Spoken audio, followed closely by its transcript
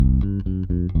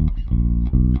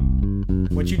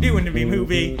What You Doing to Me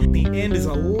movie. The end is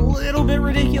a little bit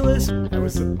ridiculous. I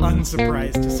was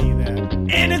unsurprised to see that.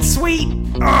 And it's sweet!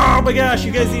 Oh my gosh,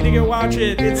 you guys need to go watch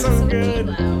it. It's so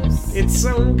good. It's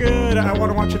so good. I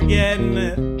want to watch it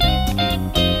again.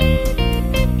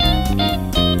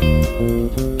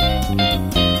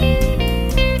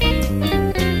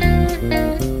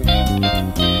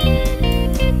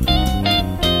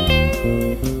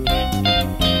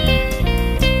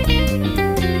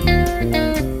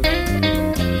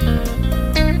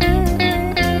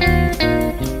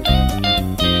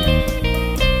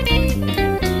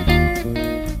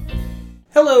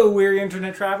 Hello, weary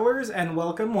internet travelers, and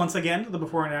welcome once again to the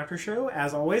Before and After Show.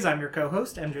 As always, I'm your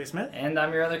co-host, MJ Smith. And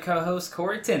I'm your other co-host,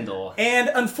 Corey Tyndall. And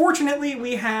unfortunately,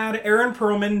 we had Aaron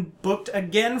Perlman booked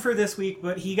again for this week,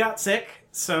 but he got sick,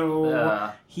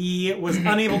 so he was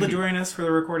unable to join us for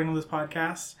the recording of this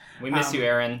podcast. We miss you,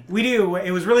 Aaron. We do.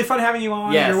 It was really fun having you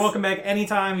on. Yes. You're welcome back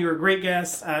anytime. You were a great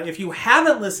guest. If you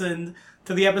haven't listened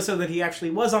to the episode that he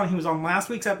actually was on, he was on last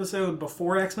week's episode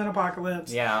before X-Men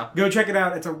Apocalypse. Yeah. Go check it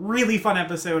out. It's a really fun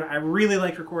episode. I really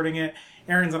liked recording it.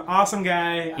 Aaron's an awesome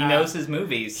guy. He knows his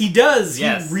movies. He does.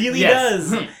 Yes. He really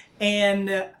does.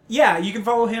 And you can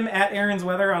follow him at Aaron's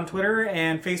Weather on Twitter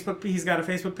and Facebook. He's got a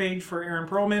Facebook page for Aaron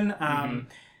Perlman.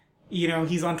 You know,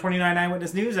 he's on 29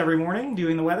 Eyewitness News every morning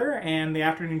doing the weather and the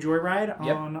afternoon joyride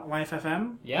on Life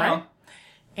FM. Yeah. Right?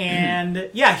 And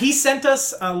he sent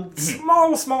us a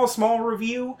small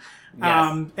review.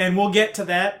 Yes. And we'll get to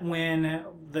that when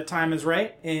the time is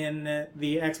right in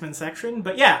the X-Men section.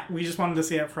 But we just wanted to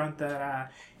say up front that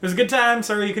it was a good time.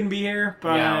 Sorry you couldn't be here,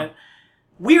 but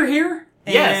we're here.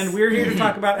 And we're here to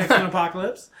talk about X-Men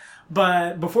Apocalypse.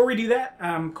 But before we do that,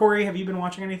 Corey, have you been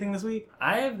watching anything this week?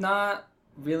 I have not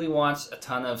really watched a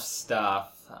ton of stuff.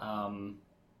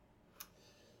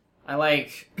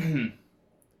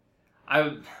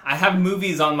 I have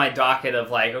movies on my docket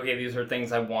of okay, these are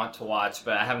things I want to watch,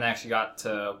 but I haven't actually got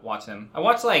to watch them. I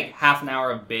watched half an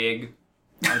hour of Big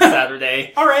on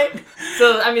Saturday. All right.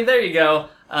 So, there you go.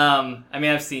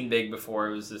 I've seen Big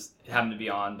before. It happened to be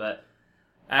on, but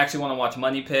I actually want to watch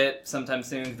Money Pit sometime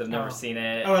soon because I've never seen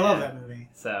it. Oh, I love that movie.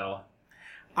 So.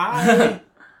 I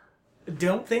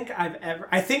don't think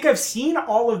I think I've seen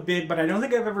all of Big, but I don't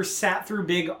think I've ever sat through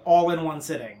Big all in one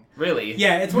sitting. Really?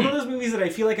 Yeah, it's one of those movies that I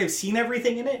feel like I've seen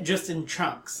everything in it just in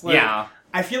chunks.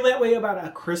 I feel that way about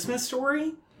A Christmas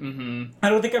Story. Mm-hmm. I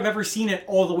don't think I've ever seen it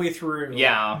all the way through.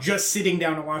 Yeah. Just sitting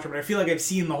down to watch it, but I feel like I've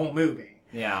seen the whole movie.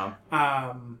 Yeah.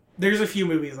 There's a few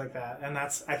movies like that, and I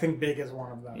think Big is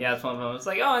one of them. Yeah, it's one of them. It's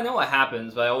I know what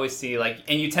happens, but I always see,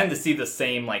 and you tend to see the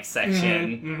same,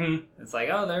 section. Mm-hmm. It's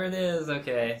there it is,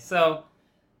 okay. So,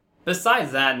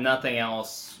 besides that, nothing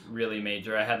else really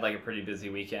major. I had, a pretty busy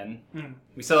weekend.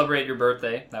 We celebrated your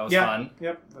birthday. That was fun.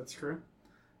 Yep, that's true.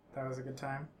 That was a good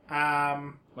time.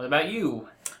 What about you?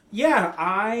 Yeah,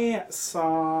 I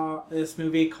saw this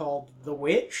movie called The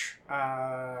Witch.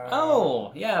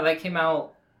 That came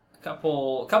out a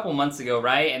couple months ago,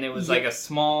 right? And it was a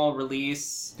small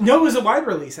release. No, it was a wide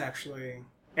release actually.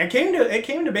 It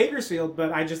came to Bakersfield,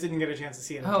 but I just didn't get a chance to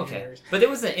see it in theaters. But it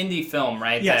was an indie film,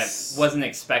 right? Yes. That wasn't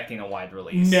expecting a wide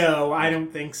release. No, I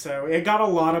don't think so. It got a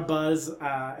lot of buzz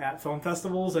at film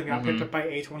festivals and got picked up by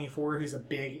A24, who's a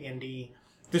big indie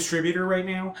distributor right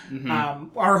now.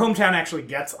 Our hometown actually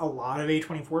gets a lot of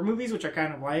A24 movies, which I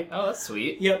kind of like. Oh, that's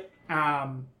sweet. Yep.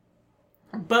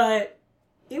 But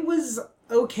it was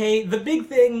okay. The big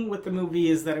thing with the movie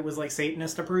is that it was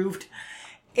Satanist approved.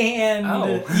 And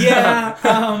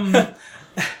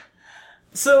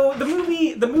so the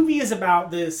movie is about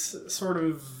this sort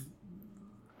of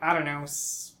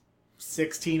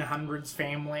 1600s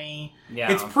family.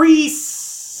 Yeah. It's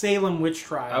pre-Salem witch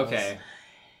trials. Okay.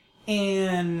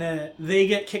 And they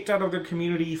get kicked out of their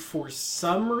community for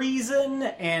some reason,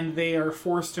 and they are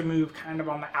forced to move kind of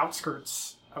on the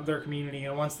outskirts of their community.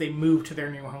 And once they move to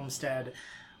their new homestead,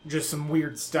 just some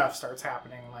weird stuff starts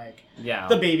happening,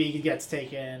 the baby gets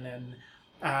taken, and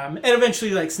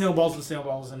eventually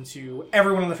snowballs into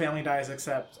everyone in the family dies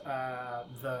except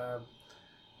the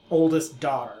oldest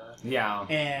daughter. Yeah.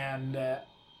 And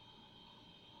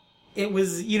it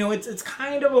was, it's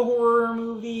kind of a horror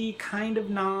movie, kind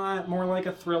of not, more like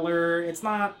a thriller. It's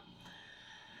not.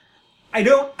 I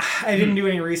didn't do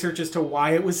any research as to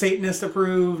why it was Satanist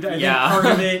approved. I think part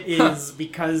of it is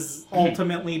because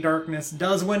ultimately darkness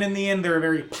does win in the end. They're a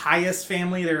very pious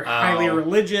family. They're highly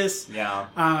religious. Yeah.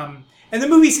 And the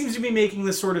movie seems to be making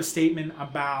this sort of statement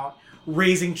about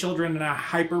raising children in a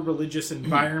hyper-religious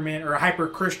environment or a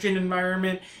hyper-Christian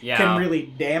environment Yeah. can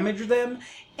really damage them.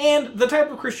 And the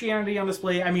type of Christianity on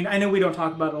display, I mean, I know we don't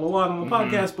talk about it a lot on the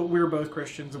podcast, but we're both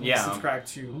Christians and we Yeah. subscribe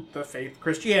to the faith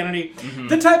Christianity.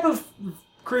 The type of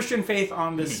Christian faith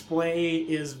on display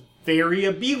is very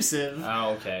abusive.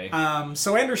 Oh, okay.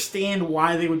 So I understand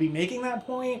why they would be making that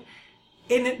point.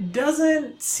 And it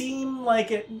doesn't seem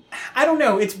like it... I don't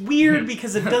know. It's weird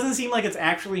because it doesn't seem like it's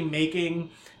actually making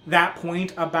that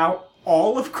point about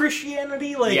all of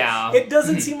Christianity. Like, Yeah. it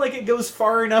doesn't seem like it goes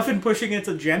far enough in pushing its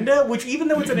agenda, which even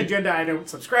though it's an agenda I don't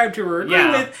subscribe to or agree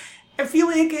Yeah. with, I feel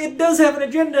like it does have an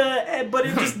agenda, but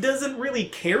it just doesn't really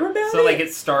care about it. So, like,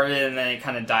 it started and then it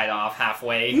kind of died off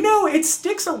halfway? No, it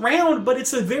sticks around, but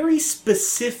it's a very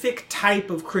specific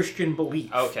type of Christian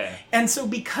belief. Okay. And so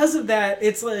because of that,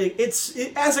 it's like,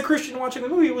 as a Christian watching the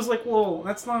movie, it was like, well,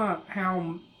 that's not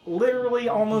how literally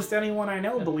almost anyone I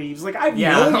know believes. Like, I've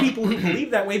Yeah. known people who believe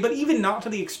that way, but even not to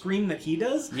the extreme that he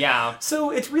does. Yeah.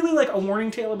 So it's really like a warning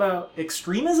tale about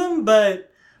extremism, but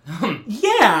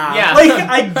yeah, Yeah. like,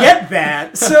 I get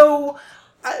that. So,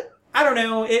 I don't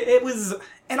know, it was,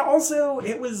 and also,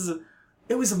 it was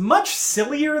much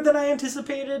sillier than I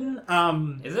anticipated.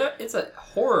 It's a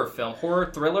horror film,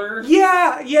 horror thriller?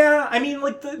 Yeah. I mean,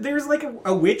 like, there's like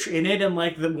a witch in it, and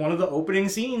like one of the opening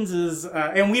scenes is,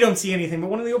 and we don't see anything, but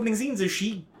one of the opening scenes is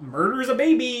she murders a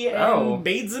baby and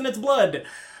bathes in its blood.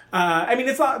 I mean,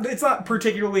 it's not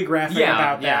particularly graphic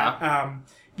about that.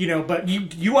 You know, but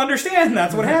you understand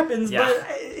that's what happens. Yeah. But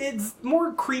it's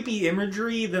more creepy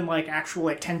imagery than like actual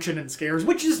like tension and scares,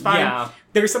 which is fine. Yeah.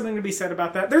 There's something to be said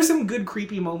about that. There's some good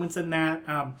creepy moments in that.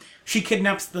 She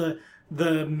kidnaps the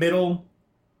middle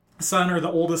son or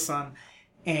the oldest son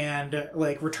and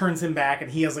like returns him back, and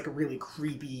he has like a really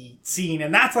creepy scene,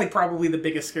 and that's like probably the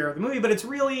biggest scare of the movie. But it's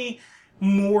really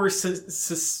more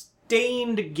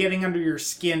sustained getting under your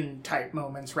skin type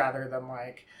moments rather than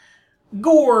like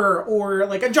gore or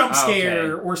like a jump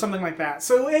scare or something like that.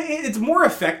 So it's more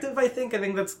effective, I think. I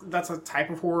think that's a type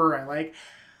of horror I like.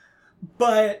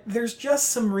 But there's just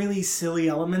some really silly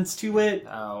elements to it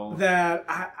that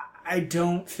I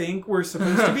don't think were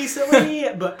supposed to be silly,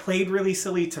 but played really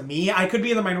silly to me. I could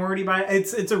be in the minority by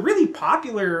it. It's a really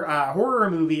popular horror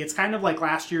movie. It's kind of like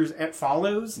last year's It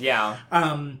Follows. Yeah.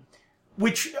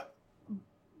 Which,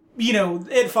 you know,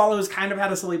 It Follows kind of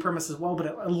had a silly premise as well, but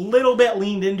it a little bit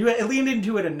leaned into it. It leaned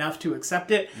into it enough to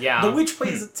accept it. Yeah. The Witch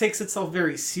takes itself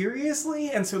very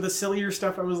seriously, and so the sillier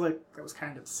stuff, I was like, that was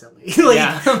kind of silly. Like,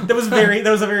 Yeah. that was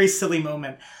a very silly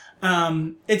moment.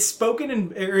 It's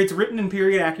it's written in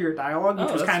period accurate dialogue,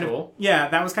 which was that's kind cool. of, yeah,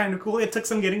 that was kind of cool. It took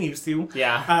some getting used to.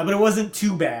 Yeah. But it wasn't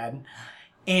too bad.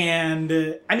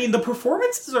 And, I mean, the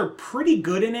performances are pretty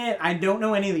good in it. I don't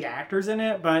know any of the actors in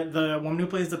it, but the woman who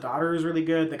plays the daughter is really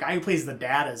good. The guy who plays the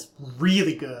dad is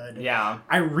really good. Yeah.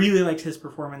 I really liked his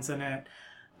performance in it.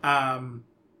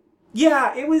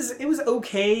 Yeah, it was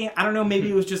okay. I don't know,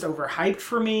 maybe it was just overhyped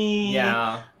for me.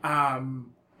 Yeah.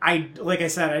 Like I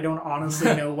said, I don't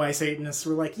honestly know why Satanists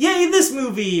were like, yay, this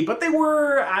movie! But they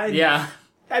were. Yeah.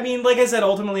 I mean, like I said,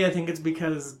 ultimately I think it's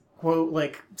because, quote,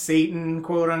 like, Satan,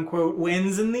 quote unquote,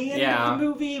 wins in the end of the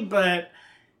movie, but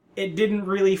it didn't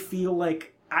really feel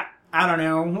like, I don't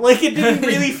know, like, it didn't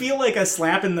really feel like a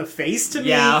slap in the face to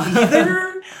me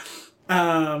either.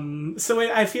 So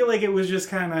I feel like it was just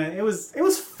kind of, it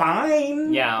was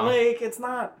fine. Yeah. Like, it's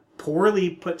not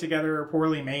poorly put together or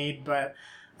poorly made, but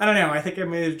I don't know, I think I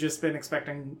may have just been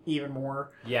expecting even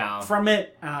more from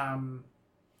it.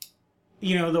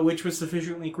 You know, the witch was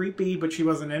sufficiently creepy, but she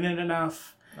wasn't in it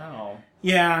enough. Oh.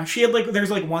 Yeah, she had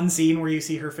there's one scene where you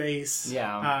see her face.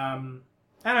 Yeah.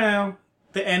 I don't know.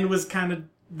 The end was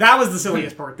that was the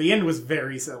silliest part. The end was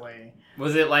very silly.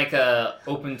 Was it like a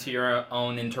open to your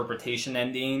own interpretation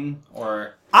ending,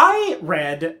 or? I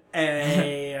read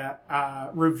a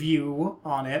review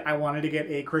on it. I wanted to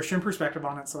get a Christian perspective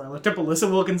on it, so I looked up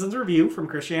Alyssa Wilkinson's review from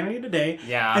Christianity Today.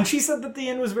 Yeah. And she said that the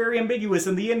end was very ambiguous,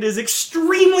 and the end is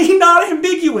extremely not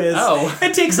ambiguous. Oh.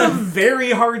 It takes a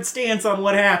very hard stance on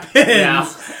what happens. Yeah.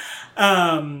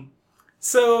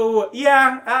 So,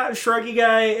 yeah, Shruggy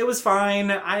Guy, it was fine.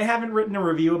 I haven't written a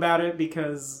review about it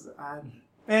because,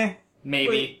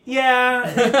 Maybe.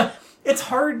 Yeah. It's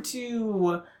hard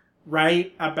to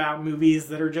write about movies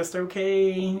that are just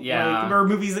okay. Yeah. Or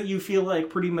movies that you feel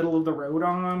like pretty middle of the road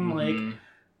on. Like,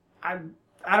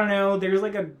 I don't know, there's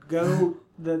like a goat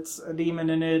that's a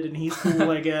demon in it, and he's cool,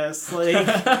 I guess.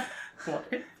 Like,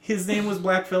 his name was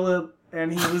Black Phillip,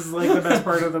 and he was like the best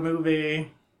part of the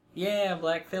movie. Yeah,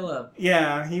 Black Phillip.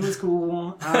 Yeah, he was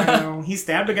cool. I don't know. He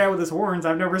stabbed a guy with his horns.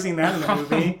 I've never seen that in a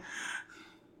movie.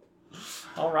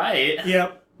 All right.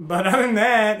 Yep. But other than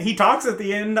that, he talks at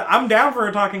the end. I'm down for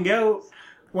a talking goat.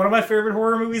 One of my favorite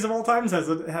horror movies of all times has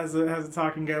a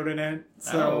talking goat in it.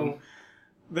 So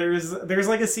there's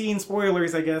like a scene,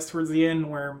 spoilers I guess, towards the end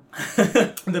where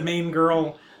the main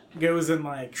girl goes and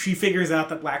like she figures out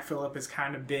that Black Phillip has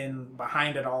kind of been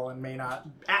behind it all and may not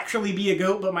actually be a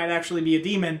goat but might actually be a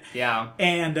demon. Yeah.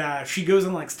 And she goes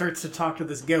and like starts to talk to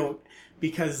this goat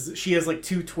because she has like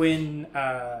two twin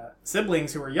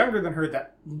siblings who are younger than her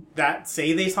that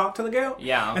say they talk to the goat.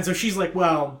 Yeah. And so she's like,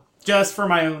 well, just for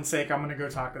my own sake, I'm going to go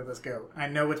talk to this goat. I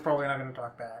know it's probably not going to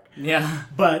talk back. Yeah.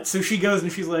 But so she goes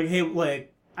and she's like, hey,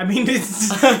 like, I mean,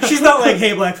 she's not like,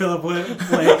 hey, Black Phillip,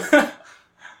 like,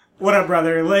 what up,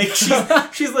 brother? Like,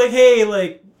 she's like, hey,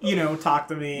 like, you know, talk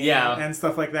to me. Yeah. And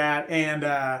stuff like that. And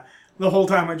the whole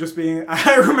time I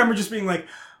remember just being like,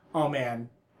 oh man,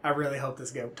 I really hope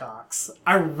this goat talks.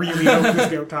 I really hope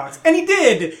this goat talks. And he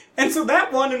did! And so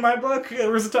that one in my book, there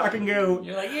was a talking goat.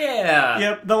 You're like, yeah.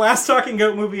 Yep, the last talking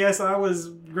goat movie I saw was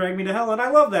Drag Me to Hell, and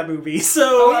I love that movie.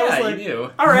 So I was like, you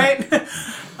do. all right.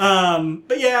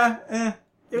 But yeah,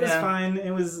 it was fine.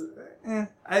 It was,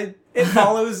 It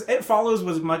Follows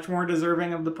was much more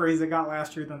deserving of the praise it got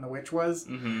last year than The Witch was.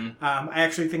 Mm-hmm. I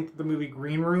actually think that the movie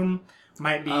Green Room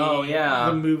might be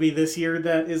the movie this year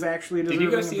that is actually deserving. Did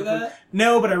you go see that?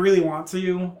 No, but I really want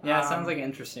to. Yeah, it sounds like an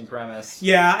interesting premise.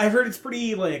 Yeah, I've heard it's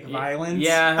pretty, like, violent.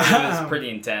 Yeah, it was pretty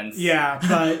intense. Yeah,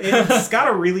 but it's got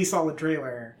a really solid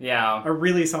trailer. Yeah. A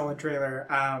really solid trailer.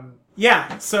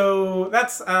 Yeah, so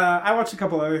that's, I watched a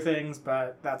couple other things,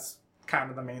 but that's kind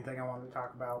of the main thing I wanted to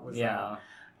talk about was that.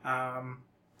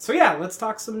 So yeah, let's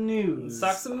talk some news.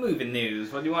 Let's talk some movie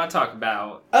news. What do you want to talk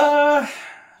about?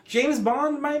 James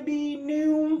Bond might be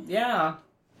new. Yeah.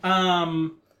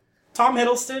 Tom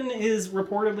Hiddleston is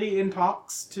reportedly in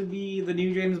talks to be the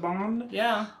new James Bond.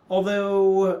 Yeah.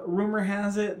 Although, rumor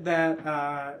has it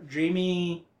that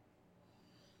Jamie...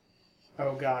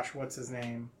 Oh gosh, what's his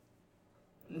name?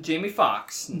 Jamie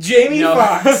Foxx.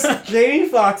 Foxx. Jamie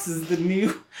Foxx is the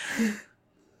new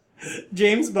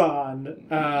James Bond.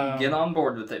 Get on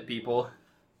board with it, people.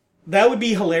 That would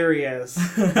be hilarious.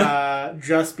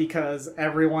 Just because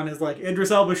everyone is like, Idris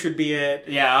Elba should be it.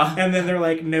 Yeah. And then they're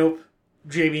like, nope,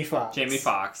 Jamie Foxx. Jamie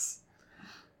Foxx.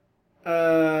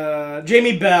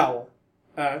 Jamie Bell.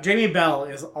 Jamie Bell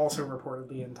is also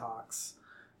reportedly in talks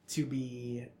to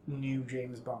be new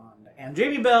James Bond. And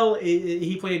Jamie Bell,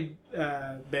 he played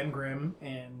Ben Grimm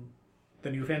in the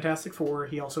new Fantastic Four.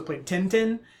 He also played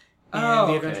Tintin in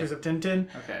The Adventures of Tintin.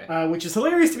 Okay. Which is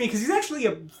hilarious to me because he's actually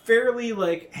a fairly,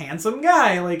 like, handsome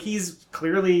guy. Like, he's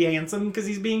clearly handsome because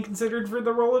he's being considered for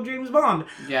the role of James Bond.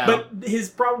 Yeah. But his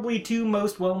probably two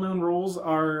most well-known roles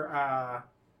are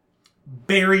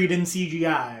buried in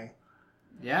CGI.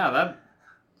 Yeah,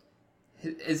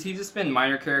 has he just been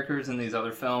minor characters in these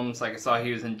other films? Like, I saw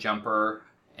he was in Jumper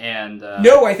and...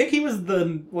 No, I think he was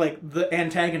the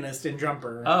antagonist in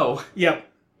Jumper. Oh. Yep.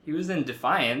 He was in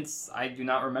Defiance. I do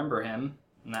not remember him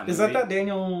in that movie. Is that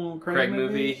Daniel Craig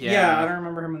movie? Yeah. I don't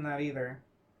remember him in that either.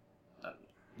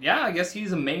 Yeah, I guess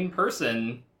he's a main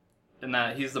person in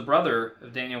that. He's the brother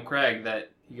of Daniel Craig that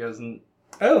he goes and...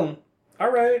 Oh,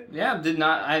 alright. Yeah,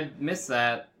 I missed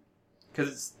that.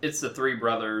 Because it's the three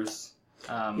brothers.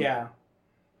 Yeah.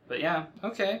 But yeah,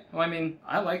 okay. Well, I mean,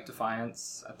 I like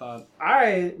Defiance.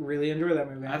 I really enjoyed that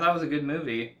movie. I thought it was a good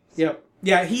movie. Yep.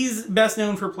 Yeah, he's best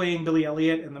known for playing Billy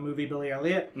Elliot in the movie Billy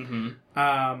Elliot.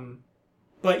 Mm-hmm.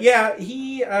 But yeah,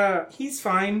 he's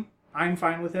fine. I'm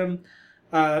fine with him.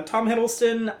 Tom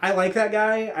Hiddleston, I like that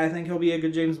guy. I think he'll be a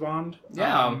good James Bond.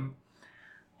 Yeah.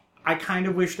 I kind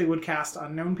of wish they would cast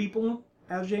unknown people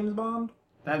as James Bond.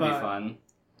 That'd be fun.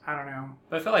 I don't know.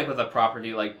 But I feel like with a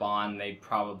property like Bond, they'd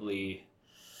probably...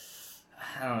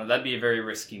 I don't know, that'd be a very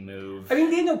risky move. I mean,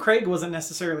 Daniel Craig wasn't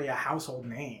necessarily a household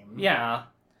name. Yeah.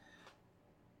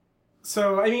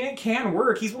 So, I mean, it can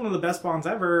work. He's one of the best Bonds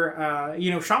ever.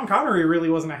 Sean Connery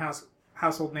really wasn't a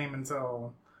household name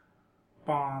until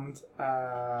Bond.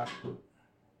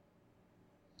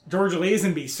 George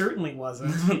Lazenby certainly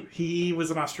wasn't. He was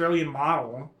an Australian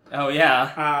model. Oh,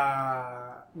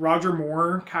 yeah. Roger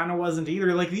Moore kind of wasn't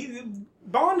either. Like,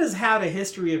 Bond has had a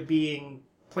history of being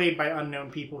played by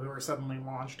unknown people who are suddenly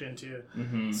launched into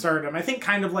stardom. I think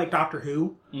kind of like Doctor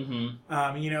Who. Mm-hmm.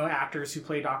 Actors who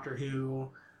play Doctor Who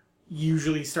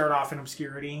usually start off in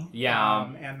obscurity.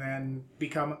 Yeah. And then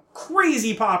become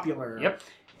crazy popular. Yep.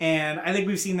 And I think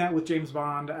we've seen that with James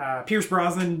Bond. Pierce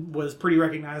Brosnan was pretty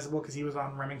recognizable because he was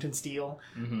on Remington Steele,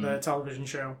 the television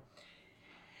show.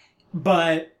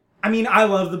 But, I mean, I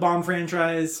love the Bond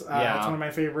franchise. It's one of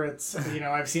my favorites.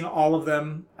 I've seen all of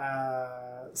them.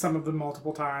 some of them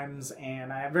multiple times,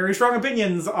 and I have very strong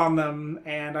opinions on them.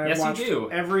 And I've watched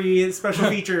every special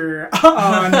feature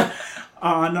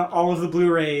on all of the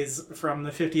Blu-rays from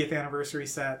the 50th anniversary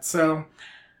set. So,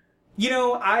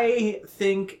 I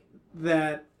think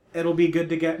that it'll be good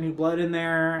to get new blood in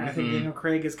there. Mm-hmm. I think Daniel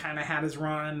Craig has kind of had his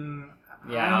run.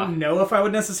 Yeah. I don't know if I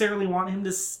would necessarily want him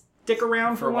to stick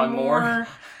around for one more.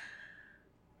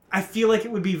 I feel like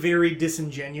it would be very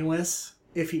disingenuous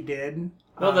if he did.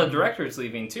 Well, the director's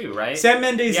leaving too, right? Sam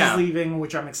Mendes is leaving,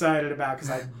 which I'm excited about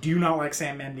because I do not like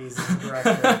Sam Mendes as a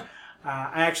director.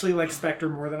 I actually like Spectre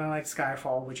more than I like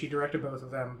Skyfall, which he directed both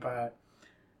of them. But,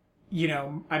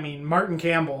 Martin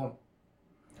Campbell,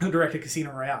 who directed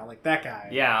Casino Royale, like that guy.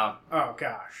 Yeah. Oh,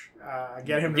 gosh.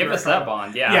 Get him to give us that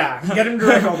Bond, yeah. Yeah, get him to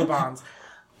direct all the Bonds.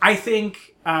 I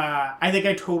think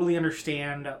I totally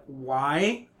understand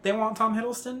why they want Tom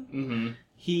Hiddleston. Mm-hmm.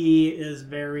 He is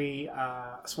very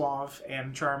suave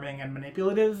and charming and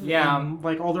manipulative in,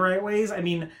 all the right ways. I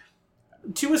mean,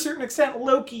 to a certain extent,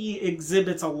 Loki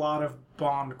exhibits a lot of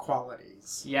Bond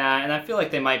qualities. Yeah, and I feel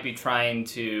like they might be trying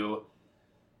to,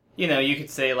 you could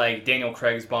say, Daniel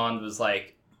Craig's Bond was, I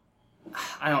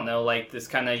don't know, this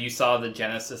kind of, you saw the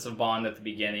genesis of Bond at the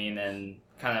beginning and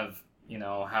kind of,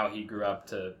 how he grew up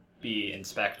to be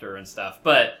Inspector and stuff.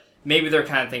 But maybe they're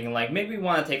kind of thinking, maybe we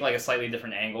want to take, a slightly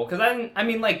different angle. Because,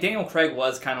 Daniel Craig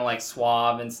was kind of,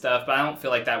 suave and stuff, but I don't feel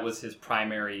like that was his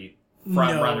primary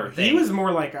front-runner thing. He was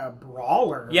more like a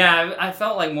brawler. Yeah, I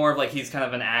felt more of, he's kind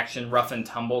of an action,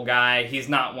 rough-and-tumble guy. He's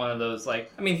not one of those,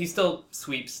 he still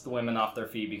sweeps the women off their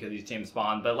feet because he's James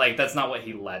Bond, but, that's not what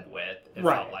he led with, it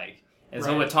felt like. And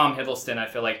so with Tom Hiddleston, I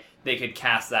feel like they could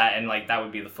cast that, and that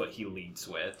would be the foot he leads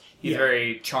with. He's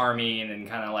very charming and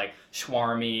kind of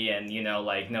schwarmy, and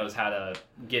knows how to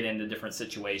get into different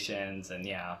situations, and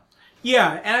yeah.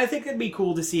 Yeah, and I think it'd be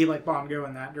cool to see Bond go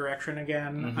in that direction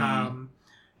again. Mm-hmm.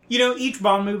 Each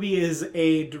Bond movie is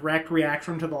a direct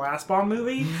reaction to the last Bond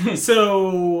movie,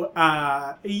 so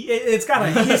it's got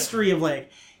a history of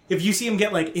if you see him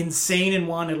get insane in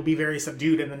one, it'll be very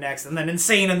subdued in the next, and then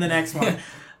insane in the next one.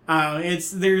 They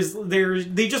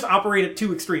just operate at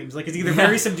two extremes. It's either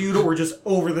very subdued or just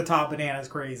over the top bananas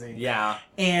crazy. Yeah.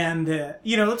 And,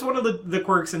 that's one of the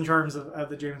quirks and charms of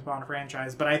the James Bond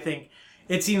franchise. But I think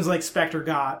it seems like Spectre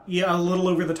got a little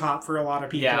over the top for a lot of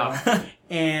people. Yeah.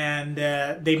 And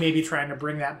they may be trying to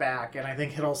bring that back. And I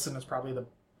think Hiddleston is probably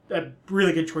a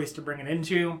really good choice to bring it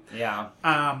into. Yeah.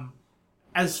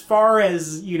 As far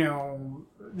as,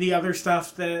 the other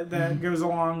stuff that goes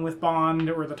along with Bond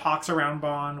or the talks around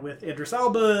Bond with Idris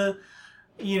Elba,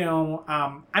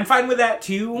 I'm fine with that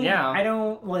too. Yeah. I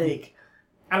don't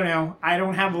know. I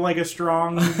don't have a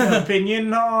strong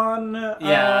opinion on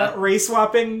race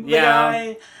swapping the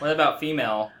guy. What about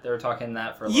female? They were talking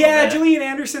that for a little bit. Yeah, Gillian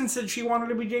Anderson said she wanted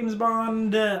to be James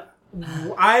Bond.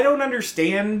 I don't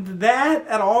understand that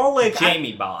at all.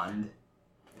 Jamie Bond.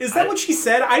 Is that what she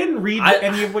said? I didn't read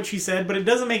any of what she said, but it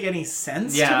doesn't make any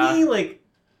sense to me.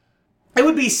 It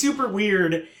would be super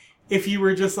weird if you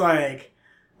were just okay,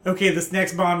 this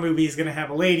next Bond movie is going to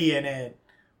have a lady in it.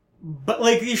 But,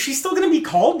 is she still going to be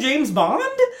called James Bond?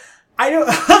 I don't...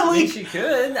 I think she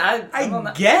could.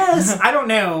 I guess. I don't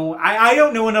know. I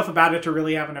don't know enough about it to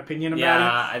really have an opinion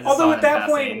about it. Although at that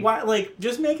point, why,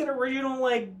 just make an original,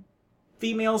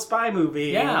 female spy movie.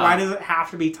 Yeah. Why does it have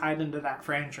to be tied into that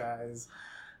franchise?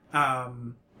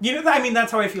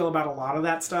 That's how I feel about a lot of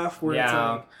that stuff, where it's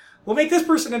we'll make this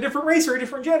person a different race or a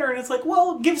different gender, and it's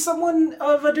well, give someone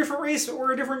of a different race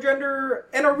or a different gender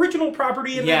an original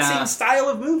property in that same style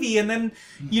of movie, and then,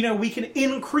 we can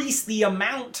increase the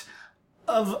amount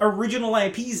of original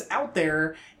IPs out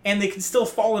there, and they can still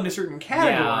fall into certain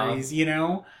categories,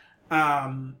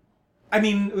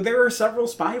 there are several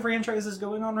spy franchises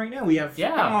going on right now. We have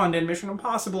Bond and Mission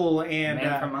Impossible and...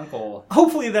 Man from U.N.C.L.E.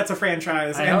 Hopefully that's a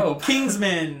franchise. I and hope.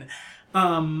 Kingsman.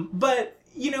 But,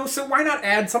 so why not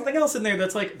add something else in there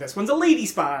that's this one's a lady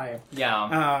spy?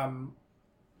 Yeah.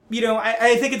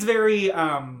 I think it's very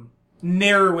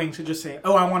narrowing to just say,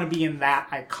 I want to be in that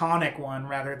iconic one,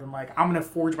 rather than I'm going to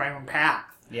forge my own path.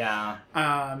 Yeah.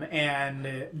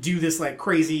 And do this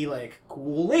crazy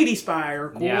cool lady spy or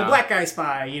cool black guy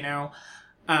spy,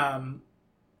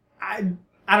 I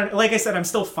don't, like I said, I'm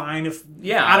still fine if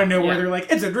out of nowhere they're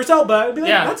it's Idris Elba. I'd be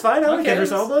that's fine. I like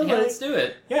Idris Elba. Let's do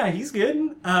it. Yeah, he's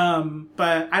good.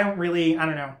 But I don't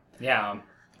know. Yeah.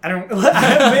 I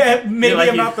don't. Maybe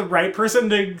I'm not the right person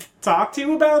to talk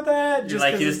to about that. You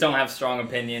just don't have strong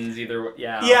opinions either.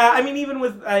 Yeah. Yeah. Even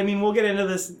with. We'll get into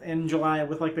this in July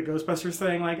with the Ghostbusters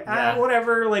thing.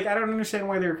 Whatever. I don't understand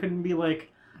why there couldn't be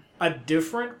a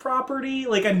different property,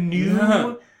 a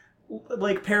new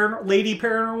like Lady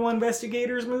Paranormal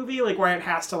Investigators movie, like why it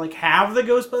has to like have the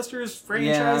Ghostbusters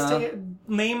franchise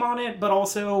name on it, but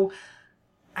also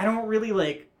I don't really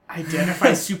like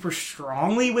identify super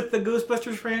strongly with the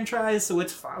Ghostbusters franchise, so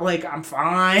it's like I'm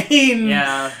fine.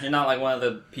 Yeah, you're not like one of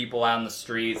the people out in the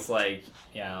streets like,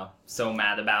 so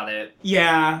mad about it.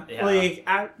 Yeah. Like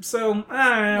I don't know.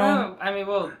 Well, I mean,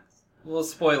 well,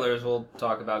 spoilers. We'll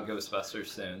talk about Ghostbusters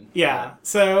soon. Yeah.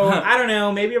 So I don't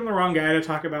know. Maybe I'm the wrong guy to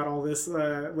talk about all this,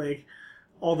 like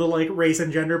all the like race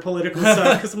and gender political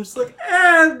stuff, because I'm just like,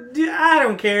 I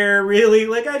don't care really.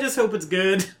 Like I just hope it's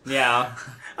good. Yeah.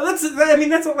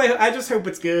 That's all I just hope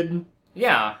it's good.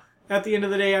 Yeah. At the end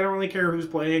of the day, I don't really care who's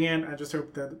playing it. I just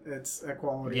hope that it's a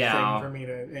quality thing for me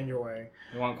to enjoy.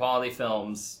 You want quality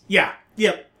films. Yeah.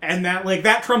 Yep. And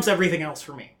that trumps everything else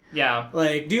for me. Yeah.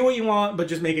 Like, do what you want, but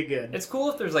just make it good. It's cool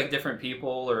if there's, like, different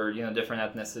people or,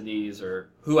 different ethnicities or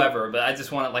whoever, but I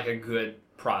just want it, like, a good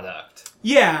product.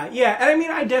 Yeah. And I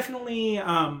mean, I definitely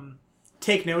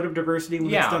take note of diversity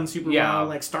when it's done super well.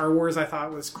 Like, Star Wars, I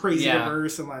thought was crazy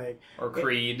diverse and, like... Or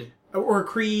Creed.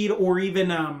 Or even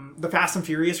the Fast and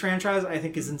Furious franchise, I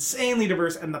think is insanely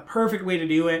diverse and the perfect way to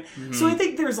do it. Mm-hmm. So I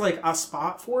think there's, like, a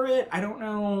spot for it. I don't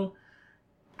know...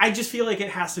 I just feel like it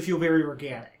has to feel very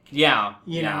organic. Yeah.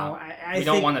 You know, you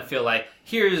don't want to feel like,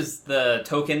 here's the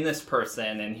token this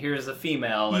person, and here's a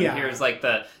female, and here's like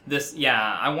this.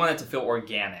 I want it to feel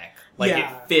organic. Like it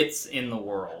fits in the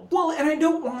world. Well, and I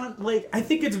don't want, like, I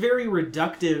think it's very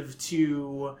reductive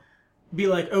to be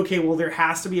like, okay, well, there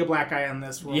has to be a black guy on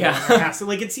this world. Yeah. There has to,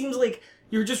 like, it seems like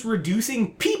you're just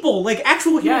reducing people, like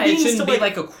actual human beings. Yeah, it shouldn't to be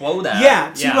like a quota.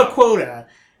 Yeah, to a quota.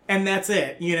 And that's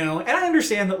it, you know? And I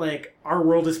understand that, like, our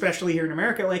world, especially here in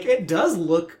America, like, it does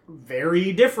look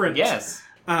very different. Yes.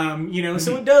 You know,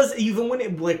 so it does, even when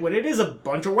it is a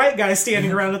bunch of white guys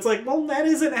standing around, it's like, well, that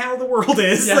isn't how the world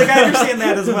is. Like, I understand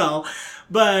that as well.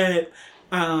 But,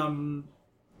 I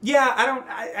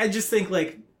just think,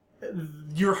 like,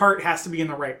 your heart has to be in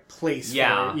the right place for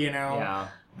it, you know?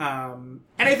 Yeah. And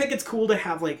I think it's cool to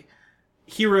have, like,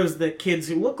 heroes that kids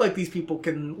who look like these people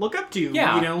can look up to.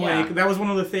 Yeah, you know, like that was one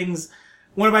of the things.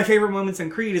 One of my favorite moments in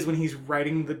Creed is when he's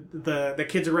riding the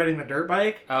kids are riding the dirt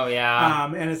bike. Oh yeah.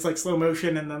 And it's like slow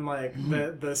motion, and then like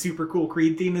the super cool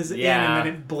Creed theme is in, and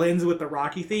then it blends with the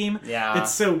Rocky theme. Yeah,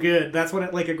 it's so good. That's when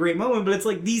like a great moment. But it's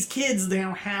like these kids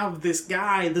now have this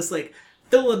guy, this like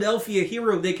Philadelphia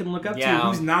hero they can look up to,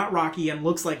 who's not Rocky and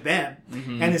looks like them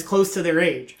and is close to their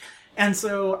age. And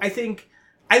so I think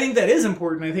that is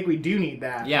important. I think we do need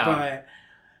that. Yeah. But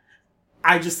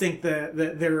I just think that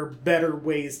there are better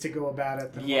ways to go about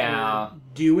it than what we're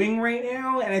doing right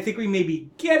now. And I think we may be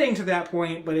getting to that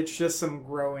point, but it's just some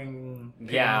growing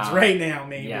pains right now,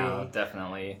 maybe. Yeah,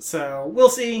 definitely. So we'll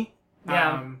see.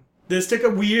 Yeah. This took a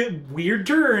weird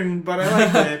turn, but I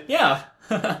liked it. Yeah.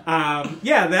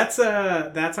 That's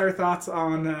our thoughts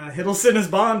on Hiddleston as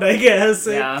Bond, I guess.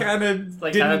 Yeah. It kind of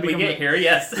like how did we get here?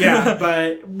 Yes. Yeah,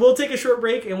 but we'll take a short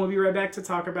break and we'll be right back to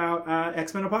talk about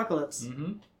X-Men Apocalypse.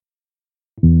 Mm-hmm.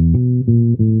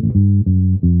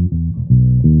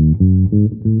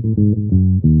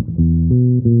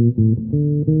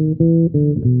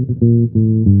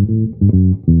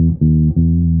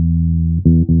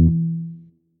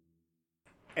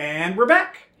 And we're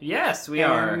back. Yes, we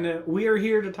are. And we are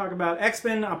here to talk about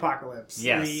X-Men Apocalypse.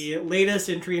 Yes. The latest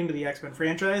entry into the X-Men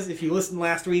franchise. If you listened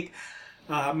last week,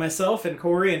 myself and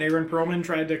Corey and Aaron Perlman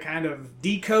tried to kind of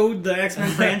decode the X-Men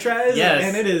franchise. Yes.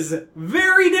 And it is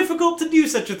very difficult to do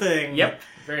such a thing. Yep.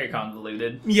 Very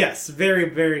convoluted. Yes, very,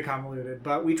 very convoluted.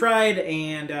 But we tried,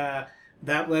 and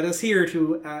that led us here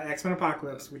to X-Men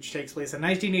Apocalypse, which takes place in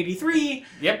 1983.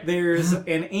 Yep. There's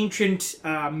an ancient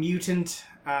mutant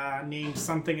named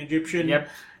something Egyptian. Yep.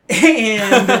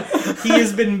 And he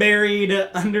has been buried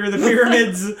under the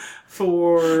pyramids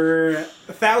for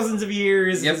thousands of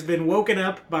years. Yep. Has been woken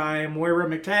up by Moira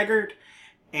McTaggart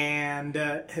and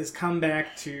has come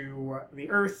back to the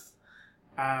Earth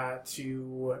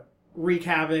to wreak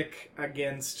havoc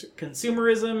against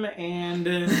consumerism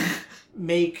and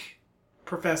make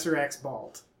Professor X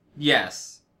bald.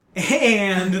 Yes.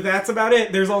 And that's about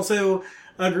it. There's also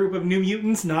a group of New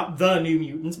Mutants, not the New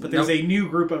Mutants, but there's a new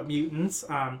group of mutants.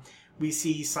 We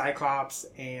see Cyclops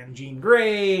and Jean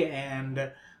Grey,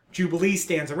 and Jubilee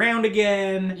stands around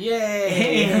again.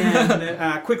 Yay!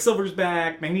 And Quicksilver's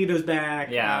back, Magneto's back,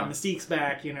 Mystique's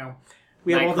back, you know.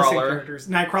 We have all the same characters.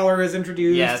 Nightcrawler is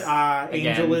introduced, yes,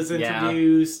 Angel is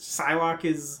introduced, Psylocke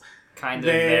is kind of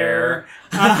there.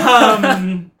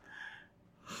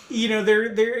 You know,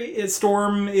 there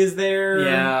Storm is there.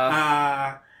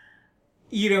 Yeah.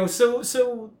 You know,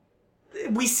 so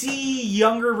we see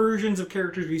younger versions of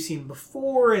characters we've seen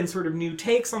before and sort of new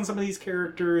takes on some of these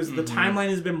characters. The timeline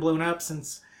has been blown up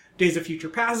since Days of Future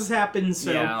Past has happened,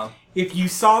 so if you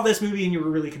saw this movie and you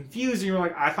were really confused and you were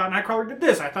like, I thought Nightcrawler did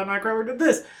this, I thought Nightcrawler did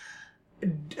this,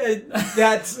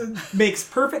 that makes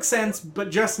perfect sense, but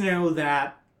just know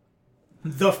that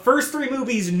the first 3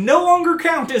 movies no longer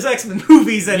count as X-Men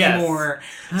movies anymore.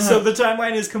 Yes. So the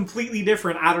timeline is completely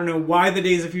different. I don't know why the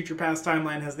Days of Future Past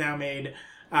timeline has now made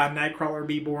Nightcrawler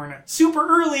be born super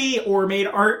early or made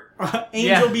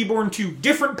Angel be born to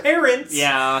different parents.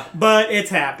 Yeah. But it's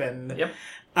happened. Yep.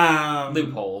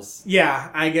 Loopholes. Yeah,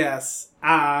 I guess.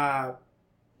 But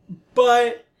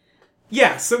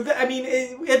yeah, so I mean,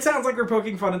 it sounds like we're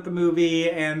poking fun at the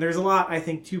movie, and there's a lot I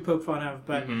think to poke fun of.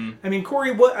 But I mean,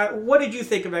 Corey, what did you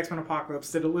think of X-Men Apocalypse?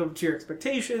 Did it live up to your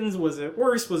expectations? Was it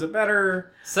worse? Was it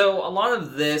better? So a lot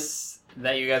of this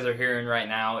that you guys are hearing right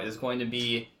now is going to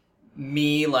be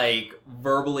me like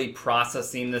verbally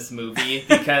processing this movie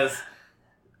because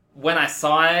when I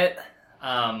saw it,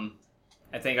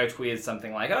 I think I tweeted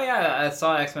something like, "Oh yeah, I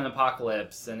saw X-Men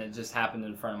Apocalypse, and it just happened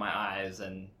in front of my eyes,"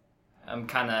 and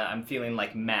I'm feeling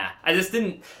like meh. I just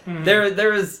didn't.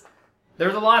 There's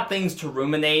a lot of things to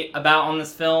ruminate about on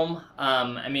this film.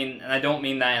 I mean, and I don't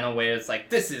mean that in a way it's like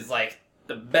this is like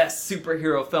the best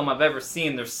superhero film I've ever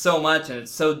seen. There's so much, and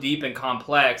it's so deep and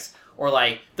complex, or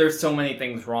like there's so many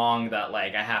things wrong that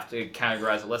like I have to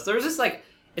categorize a list. There's just like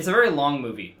it's a very long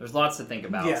movie. There's lots to think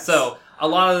about. Yes. So a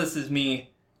lot of this is me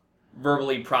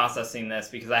verbally processing this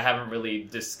because I haven't really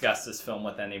discussed this film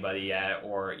with anybody yet,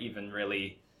 or even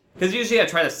really, because usually I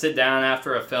try to sit down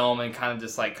after a film and kind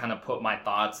of put my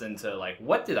thoughts into like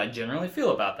what did I generally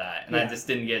feel about that, and I just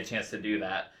didn't get a chance to do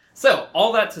that. So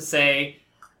all that to say,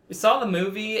 we saw the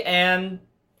movie and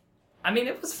I mean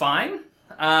it was fine.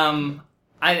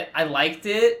 I liked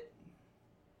it,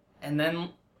 and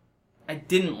then I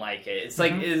didn't like it. It's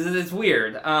like it's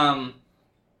weird.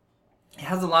 It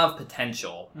has a lot of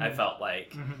potential, I felt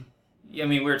like. I mean,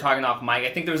 we were talking off mic.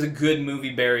 I think there was a good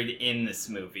movie buried in this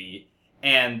movie.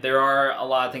 And there are a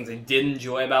lot of things I did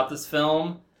enjoy about this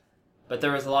film. But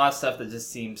there was a lot of stuff that just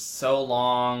seemed so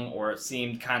long, or it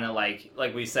seemed kind of like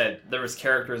we said, there was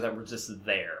characters that were just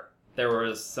there. There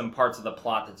was some parts of the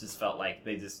plot that just felt like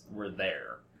they just were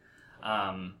there.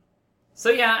 So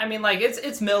yeah, I mean, like,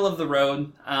 it's middle of the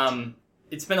road.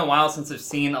 It's been a while since I've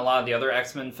seen a lot of the other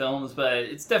X-Men films, but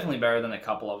it's definitely better than a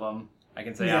couple of them, I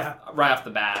can say right off the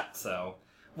bat. So,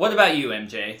 what about you,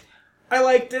 MJ? I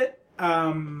liked it.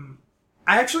 I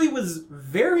actually was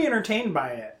very entertained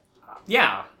by it.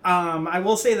 Yeah. I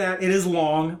will say that it is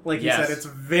long. Like you said, it's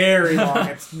very long.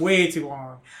 It's way too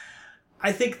long.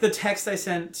 I think the text I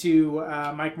sent to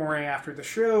Mike Moray after the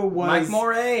show was... Mike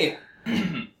Moray!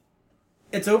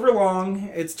 It's over long.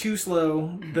 It's too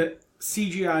slow. The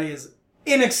CGI is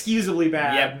inexcusably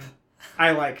bad. Yep.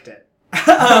 I liked it.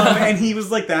 And he was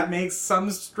like, that makes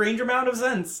some strange amount of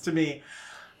sense to me.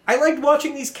 I liked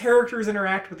watching these characters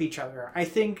interact with each other. I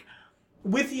think,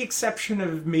 with the exception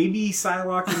of maybe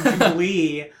Psylocke and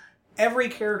Jubilee, every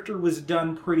character was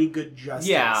done pretty good justice.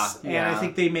 Yeah. And I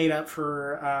think they made up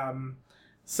for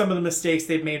some of the mistakes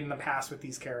they've made in the past with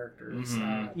these characters.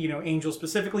 Angel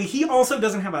specifically. He also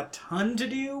doesn't have a ton to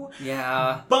do.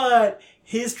 Yeah. But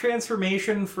his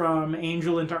transformation from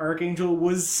Angel into Archangel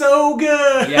was so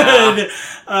good. Yeah.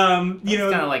 It's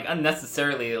kind of like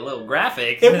unnecessarily a little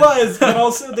graphic. It was, but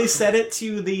also they set it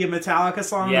to the Metallica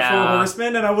song, The Four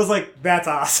Horsemen, and I was like, that's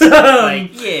awesome.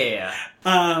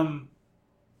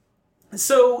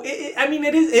 So,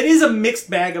 it is a mixed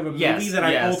bag of a movie that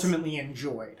I ultimately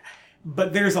enjoyed.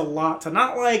 But there's a lot to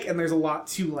not like, and there's a lot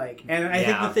to like. And I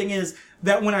think the thing is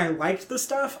that when I liked the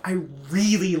stuff, I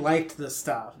really liked the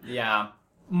stuff. Yeah.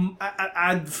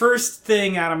 First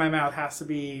thing out of my mouth has to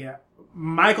be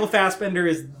Michael Fassbender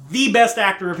is the best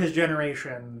actor of his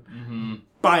generation.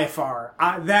 By far.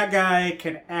 That guy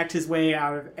can act his way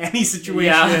out of any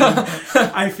situation.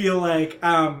 I feel like...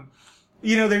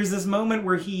 there's this moment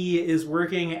where he is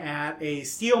working at a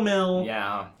steel mill.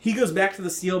 Yeah. He goes back to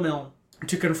the steel mill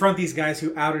to confront these guys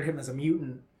who outed him as a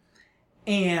mutant.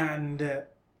 And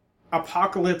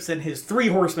Apocalypse and his 3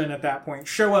 horsemen at that point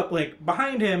show up, like,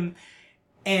 behind him.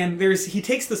 And he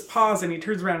takes this pause and he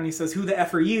turns around and he says, "Who the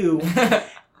F are you?"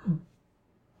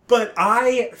 But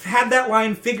I had that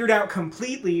line figured out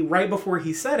completely right before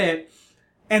he said it.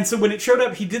 And so when it showed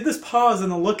up, he did this pause, and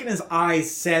the look in his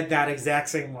eyes said that exact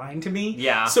same line to me.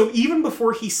 Yeah. So even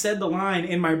before he said the line,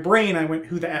 in my brain, I went,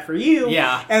 "Who the F are you?"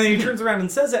 Yeah. And then he turns around and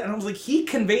says it, and I was like, he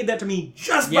conveyed that to me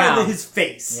just by his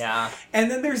face. Yeah.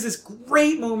 And then there's this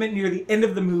great moment near the end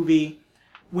of the movie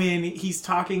when he's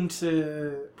talking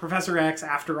to Professor X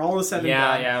after all is said and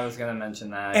done. Yeah, I was gonna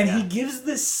mention that. And he gives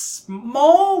this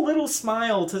small little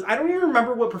smile to... I don't even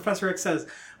remember what Professor X says,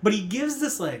 but he gives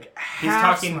this, like,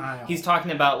 smile. He's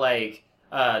talking about, like,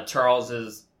 Charles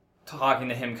is talking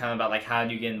to him kind of about, like, how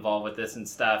do you get involved with this and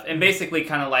stuff. And basically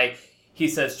kind of like, he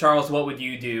says, Charles, what would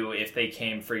you do if they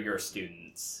came for your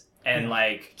students? And,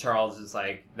 like, Charles is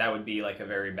like, that would be, like, a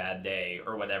very bad day,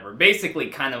 or whatever. Basically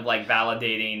kind of, like,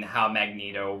 validating how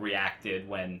Magneto reacted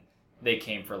when they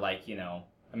came for, like, you know...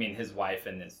 I mean, his wife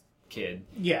and his kid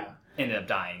ended up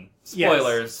dying.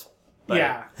 Spoilers. Yes. But...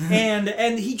 Yeah.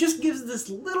 and he just gives this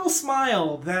little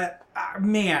smile that,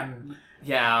 man...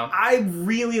 Yeah. I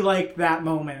really liked that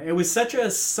moment. It was such a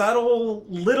subtle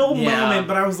little moment,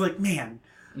 but I was like, man...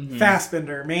 Mm-hmm.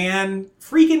 Fassbender, man.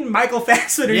 Freaking Michael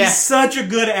Fassbender. He's such a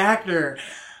good actor.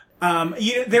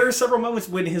 There are several moments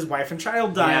when his wife and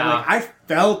child died. Yeah. Like, I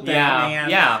felt that, man.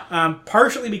 Yeah.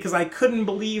 Partially because I couldn't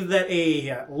believe that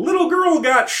a little girl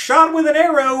got shot with an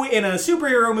arrow in a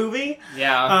superhero movie.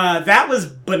 Yeah. That was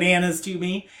bananas to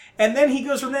me. And then he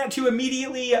goes from that to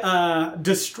immediately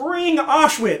destroying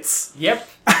Auschwitz. Yep.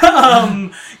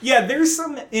 There's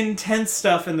some intense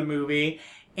stuff in the movie.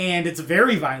 And it's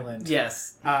very violent.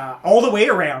 Yes. All the way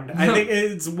around. I think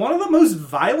it's one of the most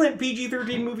violent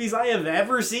PG-13 movies I have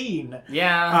ever seen.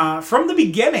 Yeah. From the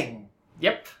beginning.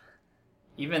 Yep.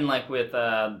 Even, like, with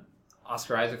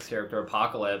Oscar Isaac's character,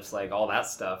 Apocalypse, like, all that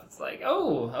stuff. It's like,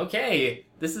 oh, okay.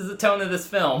 This is the tone of this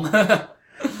film.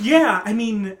 Yeah, I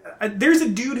mean, there's a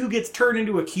dude who gets turned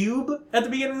into a cube at the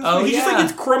beginning of this movie. He just, like,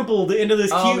 gets crumpled into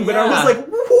this cube. And I was like,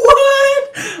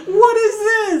 what? What is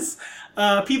this?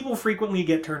 People frequently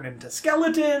get turned into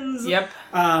skeletons. Yep.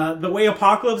 The way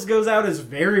Apocalypse goes out is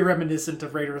very reminiscent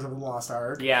of Raiders of the Lost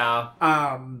Ark. Yeah.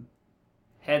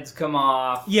 Heads come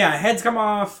off. Yeah, heads come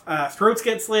off. Throats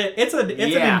get slit. It's an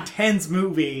intense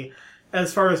movie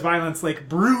as far as violence. Like,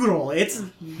 brutal. It's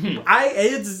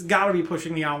gotta be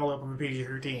pushing the envelope of a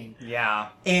PG-13. Yeah.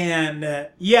 And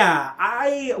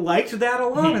I liked that a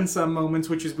lot in some moments,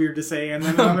 which is weird to say. And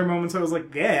then in other moments, I was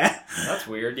like, yeah, that's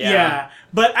weird. Yeah. Yeah.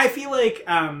 But I feel like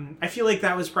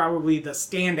that was probably the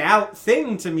standout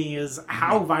thing to me is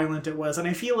how violent it was, and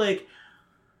I feel like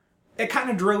it kind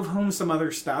of drove home some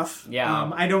other stuff. Yeah.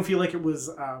 I don't feel like it was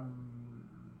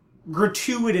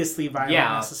gratuitously violent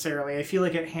necessarily. I feel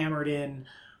like it hammered in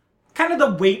kind of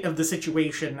the weight of the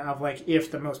situation of, like, if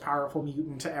the most powerful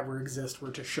mutant to ever exist were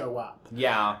to show up.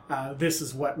 Yeah. This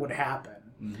is what would happen.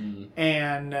 Mm-hmm.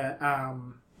 And,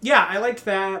 I liked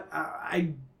that.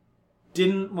 I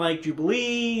didn't like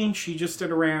Jubilee. She just stood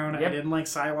around. Yep. I didn't like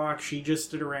Psylocke. She just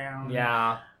stood around.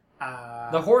 Yeah.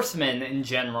 The Horsemen, in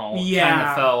general, kind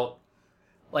of felt...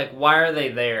 Like, why are they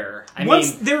there? I mean,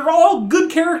 they're all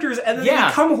good characters, and then they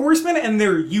become horsemen, and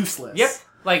they're useless. Yep.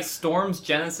 Like, Storm's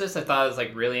Genesis, I thought was,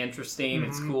 like, really interesting. Mm-hmm.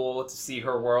 It's cool to see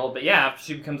her world. But yeah, after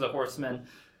she becomes a horseman,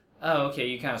 oh, okay,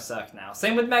 you kind of suck now.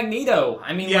 Same with Magneto.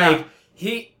 I mean, like,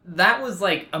 that was,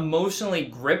 like, emotionally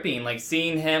gripping. Like,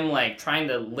 seeing him, like, trying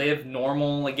to live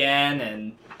normal again,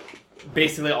 and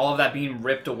basically all of that being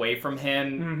ripped away from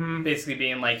him. Mm-hmm. Basically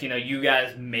being like, you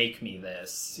guys make me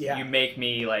this. Yeah. You make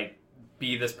me, like,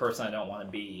 be this person I don't want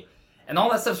to be. And all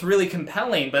that stuff's really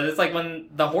compelling, but it's like when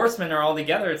the horsemen are all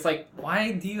together, it's like,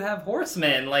 why do you have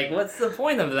horsemen? Like, what's the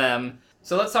point of them?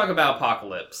 So let's talk about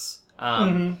Apocalypse.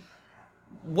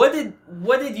 What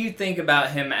did you think about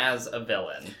him as a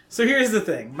villain? So here's the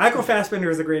thing. Michael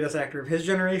Fassbender is the greatest actor of his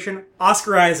generation.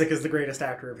 Oscar Isaac is the greatest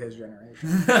actor of his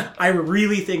generation. I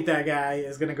really think that guy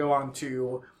is going to go on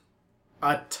to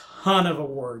a ton of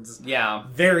awards. Yeah.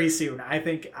 Very soon. I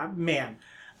think, man...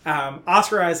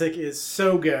 Oscar Isaac is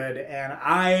so good, and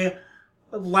I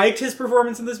liked his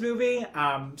performance in this movie.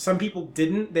 Some people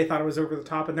didn't. They thought it was over the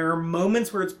top, and there are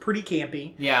moments where it's pretty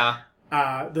campy. Yeah.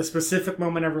 The specific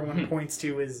moment everyone points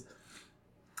to is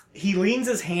he leans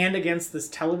his hand against this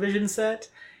television set,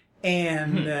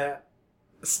 and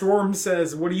Storm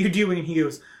says, "What are you doing?" And he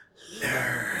goes,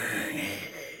 "Learning."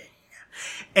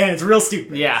 And it's real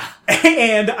stupid. Yeah.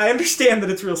 And I understand that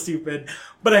it's real stupid,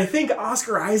 but I think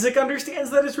Oscar Isaac understands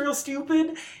that it's real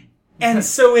stupid, and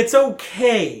so it's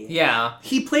okay. Yeah.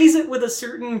 He plays it with a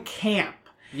certain camp.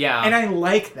 Yeah. And I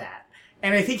like that.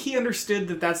 And I think he understood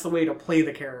that that's the way to play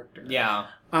the character. Yeah.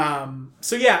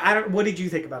 What did you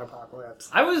think about Apocalypse?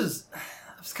 I was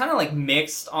kind of, like,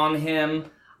 mixed on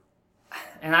him,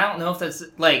 and I don't know if that's,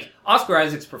 like, Oscar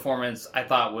Isaac's performance I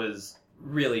thought was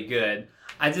really good.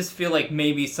 I just feel like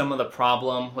maybe some of the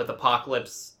problem with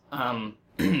Apocalypse,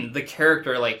 the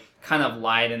character, like, kind of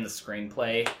lied in the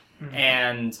screenplay. Mm-hmm.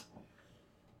 And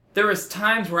there was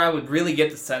times where I would really get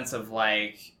the sense of,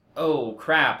 like, oh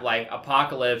crap, like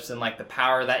Apocalypse and like the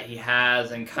power that he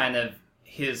has and kind of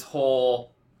his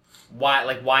whole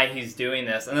why he's doing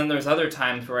this. And then there's other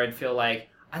times where I'd feel like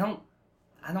I don't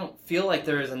feel like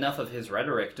there is enough of his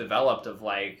rhetoric developed of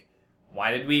like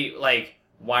why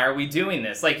are we doing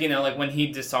this? Like, you know, like when he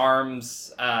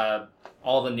disarms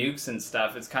all the nukes and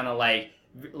stuff, it's kind of like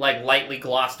lightly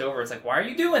glossed over. It's like, why are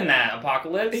you doing that,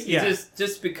 Apocalypse? Yeah.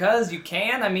 Just because you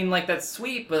can? I mean, like, that's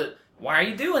sweet, but why are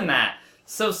you doing that?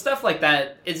 So stuff like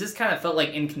that, it just kind of felt like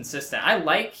inconsistent. I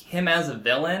like him as a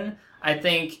villain. I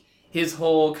think his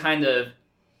whole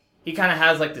he kind of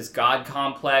has like this god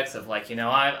complex of like, you know,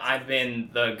 I've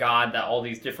been the god that all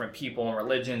these different people and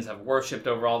religions have worshipped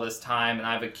over all this time, and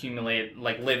I've accumulated,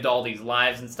 like, lived all these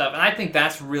lives and stuff. And I think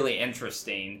that's really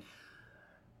interesting.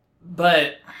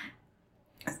 But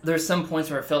there's some points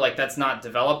where I feel like that's not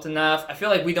developed enough. I feel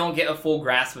like we don't get a full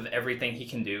grasp of everything he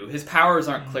can do. His powers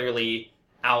aren't clearly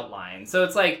outlined. So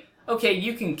it's like, okay,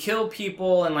 you can kill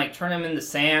people and like turn them into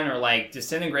sand or like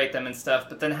disintegrate them and stuff,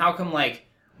 but then how come like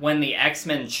when the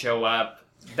X-Men show up,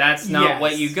 that's not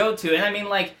what you go to? And I mean,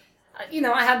 like, you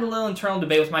know, I had a little internal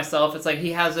debate with myself. It's like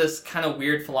he has this kind of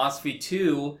weird philosophy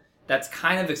too that's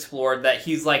kind of explored, that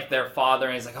he's like their father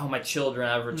and he's like, oh, my children,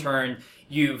 I've returned.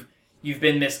 You've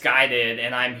been misguided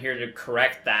and I'm here to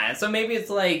correct that. And so maybe it's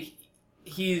like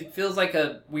he feels like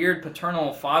a weird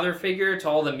paternal father figure to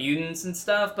all the mutants and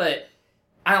stuff, but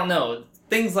I don't know.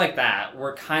 Things like that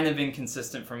were kind of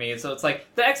inconsistent for me. So it's like,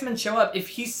 the X-Men show up. If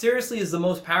he seriously is the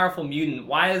most powerful mutant,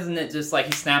 why isn't it just like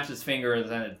he snaps his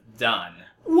fingers and it's done?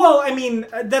 Well, I mean,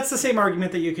 that's the same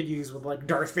argument that you could use with, like,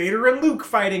 Darth Vader and Luke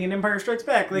fighting in Empire Strikes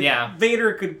Back. Like,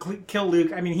 Vader could kill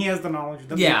Luke. I mean, he has the knowledge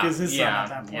that Luke is his son at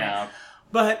that point. Yeah.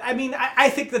 But, I mean, I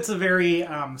think that's a very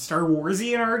Star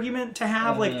Warsian argument to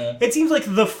have. Like, it seems like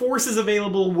the Force is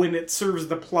available when it serves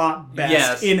the plot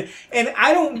best. Yes. In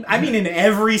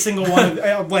every single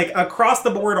one, like, across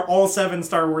the board, all 7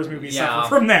 Star Wars movies suffer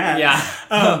from that.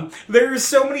 Yeah. There's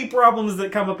so many problems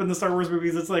that come up in the Star Wars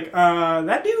movies. It's like,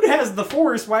 that dude has the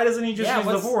Force. Why doesn't he just use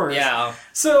the Force? Yeah.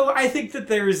 So I think that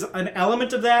there's an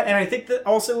element of that, and I think that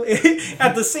also,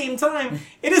 at the same time,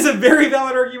 it is a very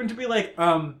valid argument to be like,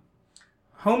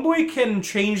 Homeboy can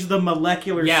change the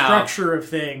molecular structure of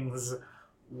things.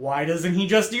 Why doesn't he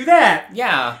just do that?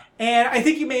 Yeah. And I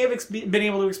think you may have been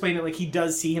able to explain it like he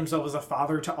does see himself as a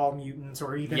father to all mutants,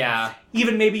 or even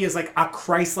maybe as like a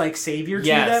Christ-like savior to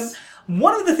them.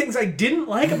 One of the things I didn't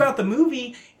like about the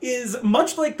movie is,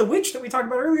 much like The Witch that we talked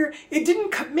about earlier, it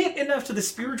didn't commit enough to the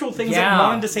spiritual things it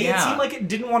wanted to say. It seemed like it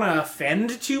didn't want to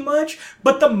offend too much,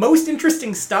 but the most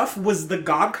interesting stuff was the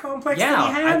God complex that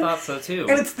he had. I thought so too.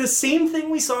 And it's the same thing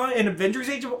we saw in Avengers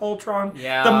Age of Ultron.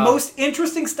 Yeah. The most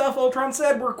interesting stuff Ultron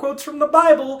said were quotes from the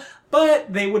Bible,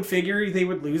 but they would figure they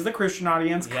would lose the Christian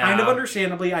audience, kind of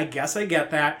understandably. I guess I get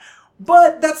that.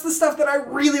 But that's the stuff that I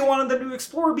really wanted them to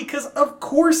explore because, of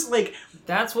course, like...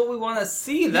 That's what we want to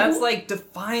see. That's, like,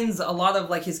 defines a lot of,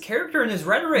 like, his character and his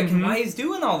rhetoric and why he's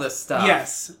doing all this stuff.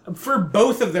 Yes. For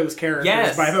both of those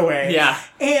characters, by the way. Yeah.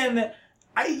 And...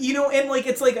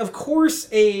 it's like, of course,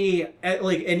 an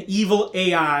evil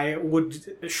AI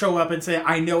would show up and say,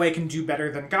 I know I can do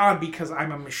better than God because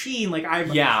I'm a machine. Like,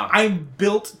 I'm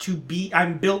built to be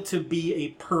a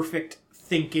perfect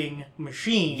thinking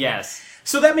machine. Yes.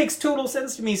 So that makes total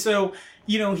sense to me. So,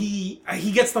 you know, he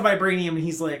gets the vibranium and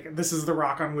he's like, this is the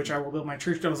rock on which I will build my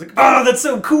church. And I was like, oh, that's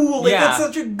so cool. Like, that's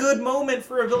such a good moment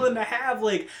for a villain to have.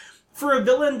 Like, for a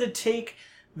villain to take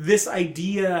this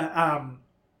idea,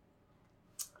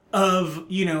 of,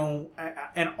 you know,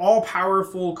 an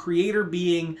all-powerful creator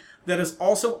being that is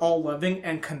also all-loving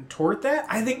and contort that,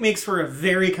 I think makes for a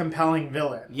very compelling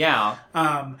villain. Yeah.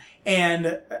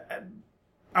 And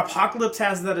Apocalypse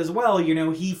has that as well. You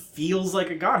know, he feels like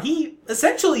a god. He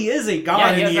essentially is a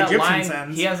god in the Egyptian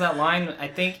sense. He has that line, I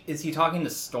think, is he talking to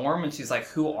Storm and she's like,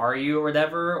 who are you or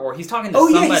whatever? Or he's talking to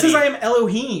somebody. Oh yeah, he says I am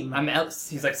Elohim.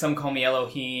 He's like, some call me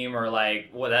Elohim or like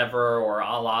whatever or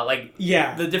Allah. Like,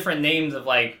 yeah, the different names of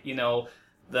like, you know,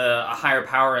 a higher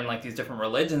power in like these different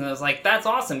religions. And I was like, that's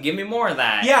awesome. Give me more of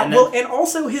that. Yeah, and and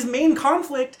also his main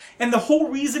conflict and the whole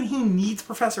reason he needs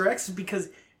Professor X is because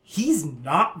he's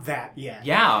not that yet.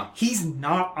 Yeah. He's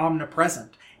not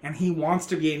omnipresent. And he wants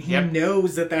to be, and he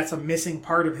knows that that's a missing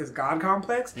part of his God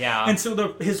complex. Yeah. And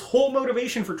so his whole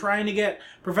motivation for trying to get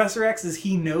Professor X is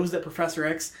he knows that Professor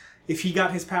X if he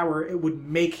got his power, it would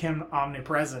make him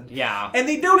omnipresent. Yeah. And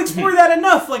they don't explore that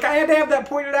enough. Like, I had to have that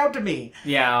pointed out to me.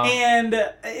 Yeah. And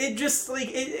it just, like,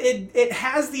 it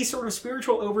has these sort of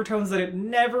spiritual overtones that it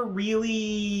never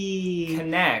really...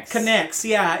 Connects,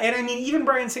 yeah. And I mean, even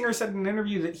Bryan Singer said in an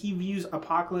interview that he views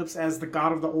Apocalypse as the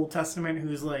God of the Old Testament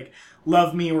who's like,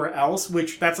 love me or else,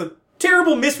 which that's a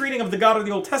terrible misreading of the God of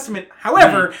the Old Testament.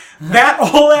 However, that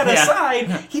all that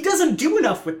aside, he doesn't do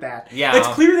enough with that. Yeah. It's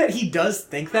clear that he does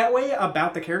think that way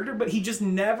about the character, but he just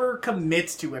never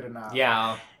commits to it enough.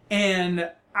 Yeah.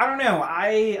 And I don't know,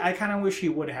 I kind of wish he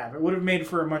would have. It would have made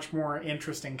for a much more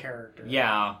interesting character.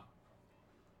 Yeah.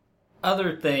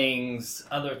 Other things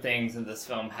in this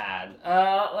film had.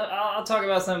 I'll talk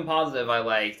about something positive I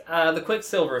liked. The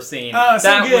Quicksilver scene. Oh, so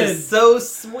that good. was so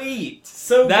sweet.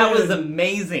 So that good. was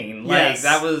amazing. Yes. Like,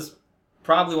 that was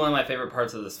probably one of my favorite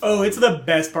parts of this film. Oh, it's the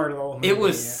best part of the whole movie. It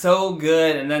was so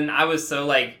good, and then I was so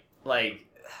like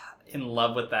in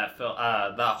love with that film,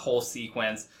 that whole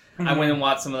sequence. I went and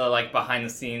watched some of the like behind the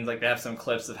scenes, like they have some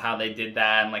clips of how they did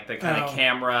that and like the kind of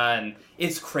camera, and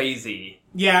it's crazy.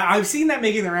 Yeah, I've seen that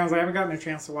making the rounds. I haven't gotten a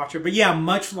chance to watch it, but yeah,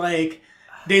 much like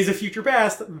Days of Future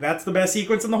Past, that's the best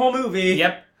sequence in the whole movie.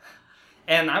 Yep.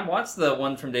 And I watched the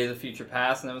one from Days of Future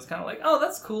Past, and it was kind of like, oh,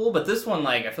 that's cool, but this one,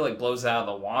 like, I feel like blows out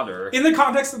of the water. In the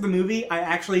context of the movie, I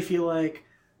actually feel like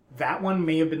that one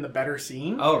may have been the better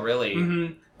scene. Oh, really?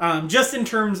 Mm-hmm. Just in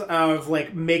terms of,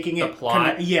 like, making the it...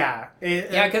 plot? Because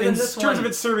in this terms one...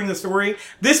 of it serving the story,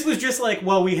 this was just like,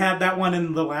 well, we had that one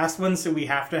in the last one, so we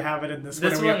have to have it in this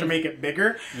one, and we have to make it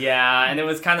bigger. Yeah, and it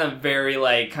was kind of very,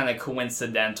 like, kind of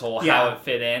coincidental how it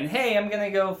fit in. Hey, I'm gonna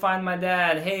go find my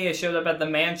dad. Hey, I showed up at the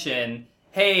mansion.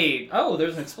 Hey, oh,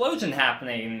 there's an explosion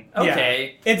happening.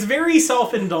 Okay. Yeah. It's very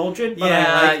self-indulgent, but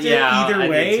I liked it either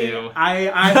way. Did too.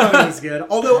 I thought it was good.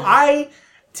 Although I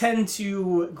tend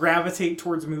to gravitate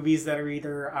towards movies that are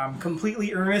either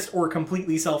completely earnest or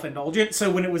completely self-indulgent. So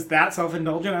when it was that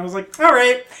self-indulgent, I was like, all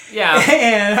right. Yeah.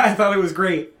 And I thought it was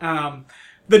great. The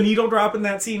needle drop in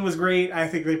that scene was great. I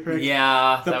think they picked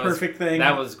the perfect thing.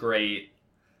 That was great.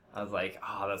 I was like,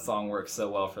 oh, that song works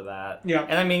so well for that. Yeah.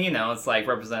 And I mean, you know, it's like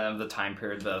representative of the time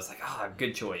period, but I was like, oh,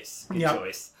 good choice. Good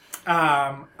choice.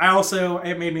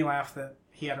 It made me laugh that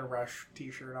he had a Rush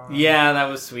t-shirt on. Yeah, that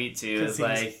was sweet too. It's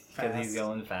like, because he's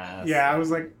going fast. Yeah, I was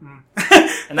like,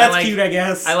 and that's cute, I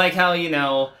guess. I like how, you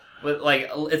know, with like,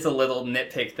 it's a little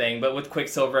nitpick thing, but with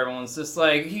Quicksilver, everyone's just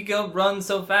like, he run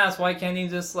so fast, why can't he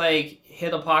just like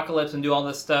hit Apocalypse and do all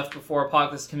this stuff before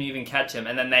Apocalypse can even catch him?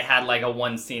 And then they had like a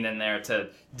one scene in there to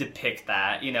depict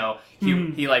that, you know,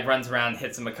 he like runs around,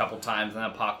 hits him a couple times, and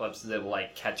Apocalypse is able to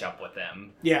like catch up with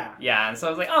him. Yeah. Yeah, and so I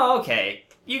was like, oh, okay.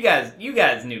 You guys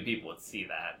knew people would see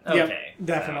that. Okay. Yep,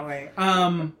 definitely.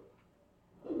 So.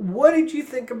 What did you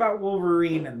think about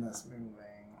Wolverine in this movie?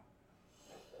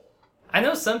 I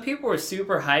know some people were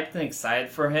super hyped and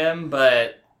excited for him,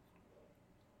 but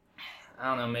I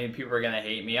don't know, maybe people are gonna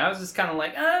hate me. I was just kind of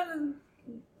like,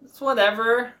 it's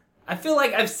whatever. I feel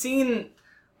like I've seen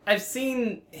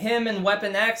him in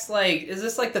Weapon X. Like, is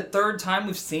this like the third time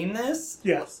we've seen this?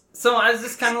 Yes. So I was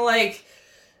just kind of like,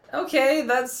 okay,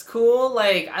 that's cool.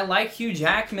 Like, I like Hugh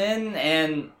Jackman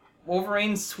and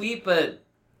Wolverine's sweet, but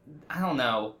I don't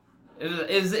know.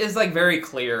 It's like very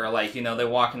clear, like, you know, they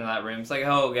walk into that room, it's like,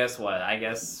 oh, guess what? I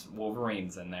guess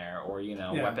Wolverine's in there, or, you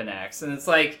know, Weapon X. And it's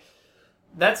like,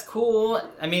 that's cool.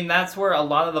 I mean, that's where a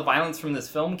lot of the violence from this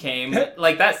film came.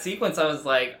 Like, that sequence, I was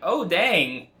like, oh,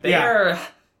 dang.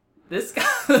 This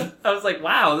guy, I was like,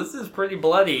 wow, this is pretty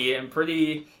bloody and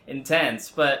pretty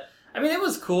intense. But, I mean, it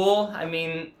was cool. I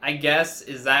mean, I guess,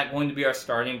 is that going to be our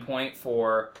starting point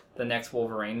for the next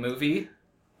Wolverine movie?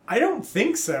 I don't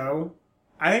think so.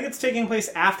 I think it's taking place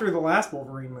after the last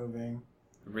Wolverine movie.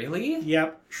 Really?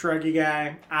 Yep. Shruggy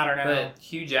guy. I don't know. But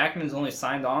Hugh Jackman's only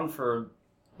signed on for,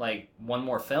 like, one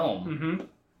more film. Mm-hmm.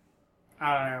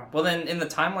 I don't know. Well, then, in the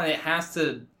timeline, it has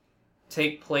to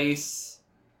take place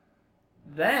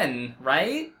then,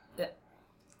 right?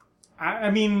 I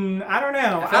mean, I don't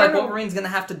know. I feel like Wolverine's going to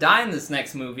have to die in this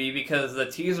next movie because the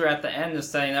teaser at the end is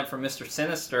setting up for Mr.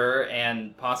 Sinister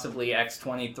and possibly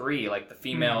X-23, like the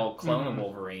female clone of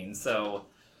Wolverine, so...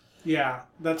 Yeah,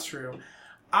 that's true.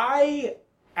 I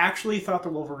actually thought the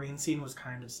Wolverine scene was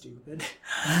kind of stupid.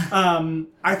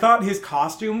 I thought his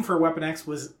costume for Weapon X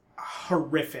was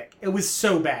horrific. It was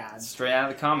so bad. Straight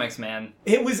out of the comics, man.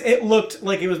 It looked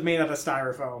like it was made out of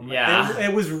styrofoam. Yeah.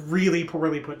 It was really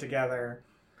poorly put together.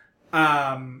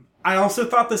 I also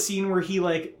thought the scene where he,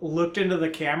 like, looked into the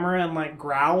camera and, like,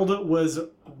 growled was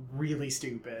really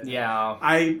stupid. Yeah.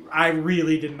 I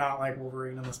really did not like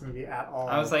Wolverine in this movie at all.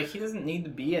 I was like, he doesn't need to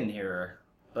be in here,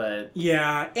 but...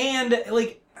 Yeah, and,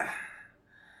 like...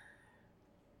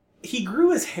 he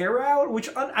grew his hair out, which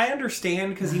I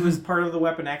understand because he was part of the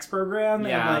Weapon X program,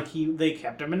 Yeah. and they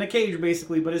kept him in a cage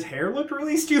basically, but his hair looked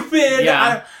really stupid.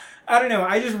 Yeah. I don't know.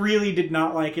 I just really did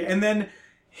not like it. And then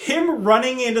him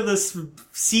running into the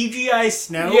CGI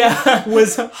snow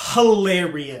was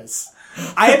hilarious.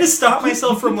 I had to stop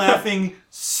myself from laughing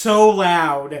so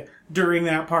loud during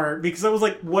that part because I was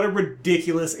like, what a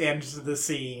ridiculous end to the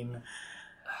scene.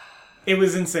 It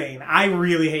was insane. I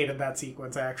really hated that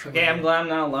sequence, actually. Okay, I'm glad I'm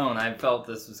not alone. I felt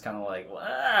this was kind of like,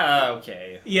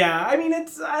 okay. Yeah, I mean,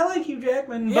 I like Hugh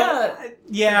Jackman, but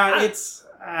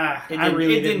I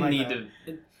really didn't like need that.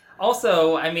 to.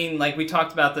 Also, I mean, like we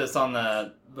talked about this on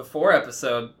the before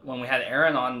episode when we had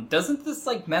Aaron on. Doesn't this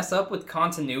like mess up with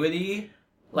continuity?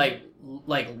 Like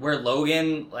where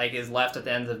Logan like is left at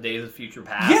the end of Days of Future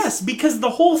Past? Yes, because the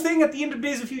whole thing at the end of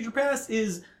Days of Future Past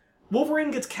is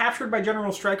Wolverine gets captured by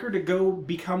General Stryker to go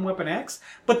become Weapon X,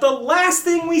 but the last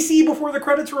thing we see before the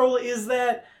credits roll is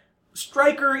that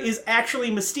Stryker is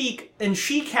actually Mystique, and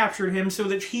she captured him so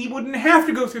that he wouldn't have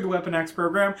to go through the Weapon X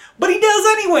program, but he does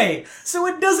anyway! So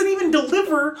it doesn't even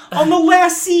deliver on the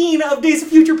last scene of Days of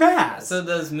Future Past. So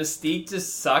does Mystique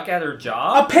just suck at her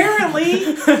job?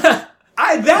 Apparently!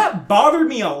 That bothered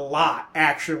me a lot,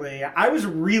 actually. I was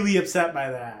really upset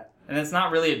by that. And it's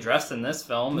not really addressed in this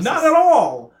film. Not at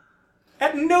all!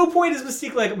 At no point is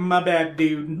Mystique like, my bad,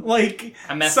 dude. Like,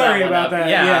 I messed sorry that one about up. that.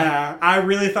 Yeah. I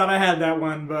really thought I had that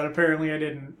one, but apparently I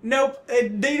didn't. Nope,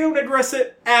 they don't address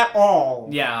it at all.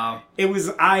 Yeah.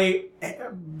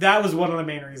 That was one of the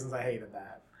main reasons I hated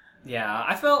that. Yeah,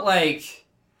 I felt like,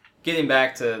 getting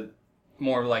back to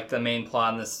more of like the main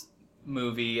plot in this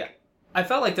movie, I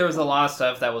felt like there was a lot of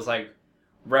stuff that was like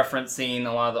referencing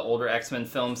a lot of the older X-Men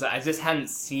films that I just hadn't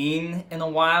seen in a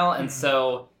while, and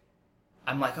so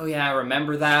I'm like, oh yeah, I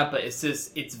remember that, but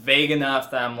it's vague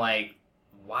enough that I'm like,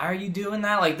 why are you doing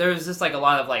that? Like, there's just like a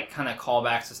lot of like kind of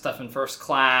callbacks to stuff in First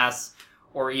Class,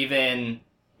 or even,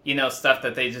 you know, stuff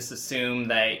that they just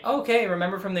assume okay,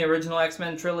 remember from the original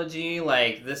X-Men trilogy,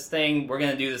 like this thing, we're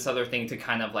gonna do this other thing to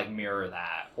kind of like mirror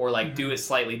that, or like do it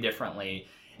slightly differently.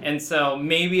 And so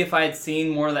maybe if I had seen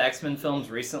more of the X-Men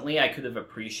films recently, I could have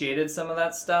appreciated some of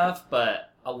that stuff,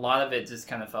 but a lot of it just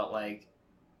kind of felt like,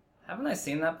 haven't I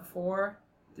seen that before?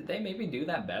 Did they maybe do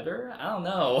that better? I don't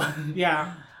know.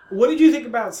 Yeah. What did you think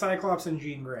about Cyclops and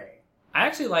Jean Grey? I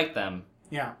actually liked them.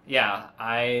 Yeah. Yeah,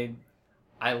 I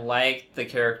liked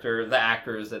the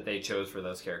actors that they chose for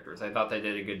those characters. I thought they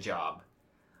did a good job.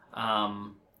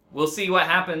 We'll see what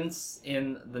happens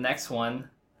in the next one.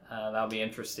 That'll be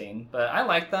interesting. But I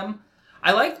liked them.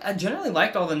 I generally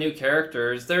liked all the new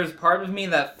characters. There's part of me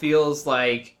that feels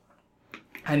like,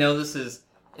 I know it's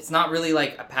not really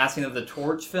like a passing of the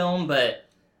torch film, but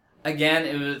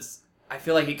again, I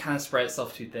feel like it kind of spread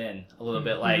itself too thin a little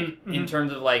bit. Like, in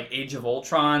terms of like Age of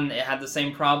Ultron, it had the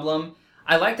same problem.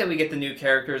 I like that we get the new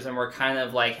characters and we're kind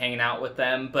of like hanging out with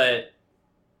them, but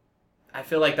I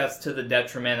feel like that's to the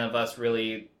detriment of us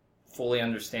really fully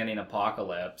understanding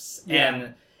Apocalypse. Yeah.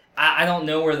 And I don't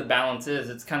know where the balance is.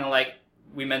 It's kind of like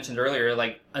we mentioned earlier,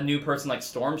 like a new person like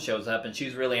Storm shows up and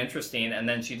she's really interesting, and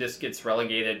then she just gets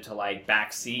relegated to like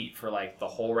backseat for like the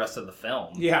whole rest of the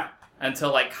film. Yeah.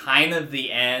 Until like kind of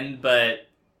the end, but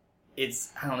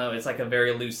it's, I don't know, it's like a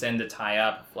very loose end to tie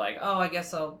up. Like, oh, I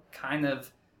guess I'll kind of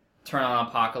turn on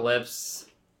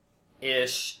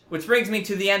Apocalypse-ish. Which brings me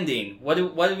to the ending. What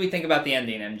did we think about the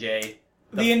ending, MJ?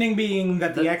 The ending being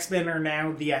that the X-Men are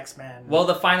now the X-Men. Well,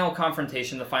 the final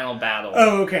confrontation, the final battle.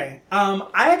 Oh, okay.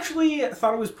 I actually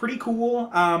thought it was pretty cool.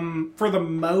 For the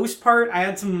most part, I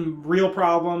had some real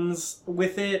problems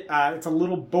with it. It's a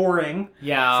little boring,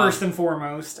 first and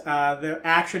foremost. The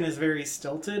action is very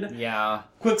stilted. Yeah.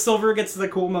 Quicksilver gets the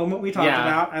cool moment we talked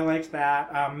about. I liked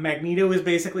that. Magneto is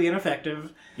basically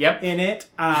ineffective in it.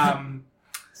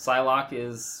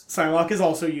 Psylocke is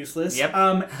also useless.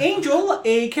 Yep. Angel,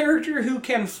 a character who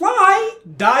can fly,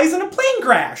 dies in a plane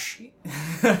crash.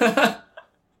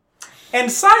 And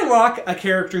Psylocke, a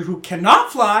character who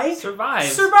cannot fly,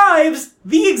 survives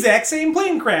the exact same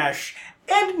plane crash.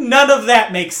 And none of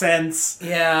that makes sense.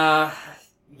 Yeah.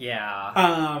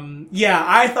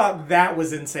 I thought that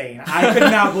was insane. I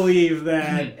could not believe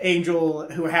that Angel,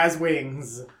 who has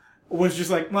wings, was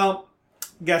just like, well,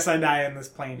 guess I die in this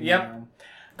plane. Yep. You know?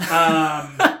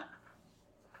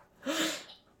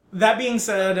 That being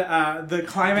said, the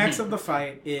climax of the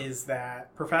fight is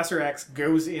that Professor X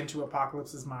goes into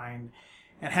Apocalypse's mind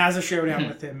and has a showdown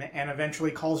with him, and eventually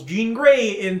calls Jean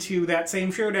Grey into that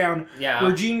same showdown,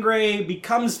 where Jean Grey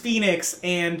becomes Phoenix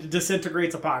and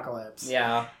disintegrates Apocalypse.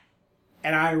 Yeah.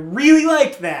 And I really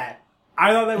liked that.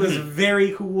 I thought that was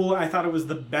very cool. I thought it was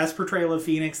the best portrayal of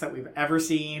Phoenix that we've ever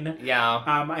seen. Yeah.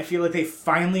 I feel like they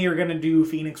finally are going to do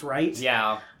Phoenix right.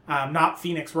 Yeah. Not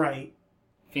Phoenix Wright.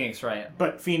 Phoenix Wright.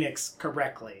 But Phoenix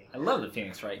correctly. I love the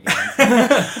Phoenix Wright games.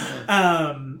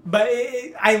 But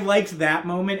I liked that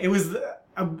moment.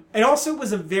 It also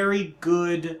was a very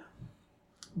good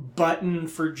button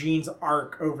for Jean's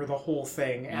arc over the whole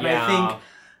thing. And I think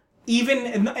even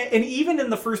in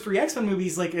the first 3 X-Men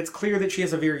movies, like, it's clear that she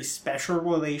has a very special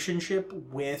relationship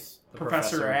with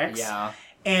Professor X. Yeah.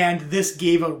 And this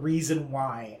gave a reason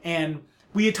why. And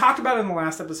we had talked about it in the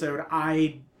last episode.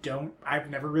 I've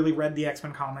never really read the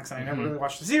X-Men comics, and I never really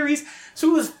watched the series. So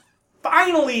it was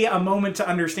finally a moment to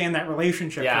understand that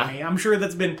relationship for me. I'm sure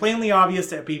that's been plainly obvious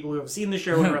to people who have seen the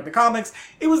show and read the comics.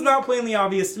 It was not plainly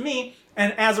obvious to me,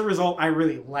 and as a result, I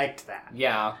really liked that.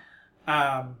 Yeah.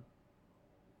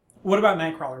 What about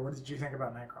Nightcrawler? What did you think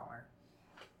about Nightcrawler?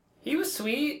 He was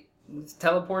sweet. He's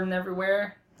teleporting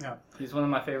everywhere. Yeah. He's one of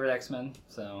my favorite X-Men,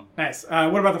 so... Nice.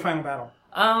 What about the final battle?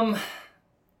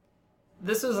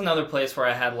 This was another place where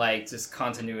I had, like, just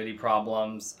continuity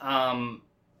problems.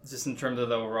 Just in terms of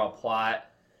the overall plot.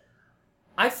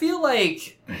 I feel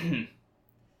like...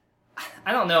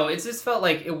 I don't know. It just felt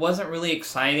like it wasn't really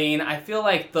exciting. I feel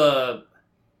like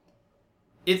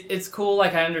It's cool,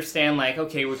 like, I understand, like,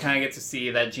 okay, we kind of get to see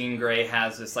that Jean Grey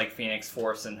has this, like, Phoenix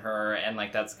Force in her, and,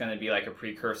 like, that's going to be, like, a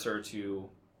precursor to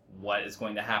what is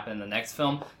going to happen in the next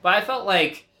film. But I felt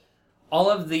like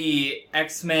all of the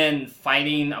X-Men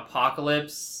fighting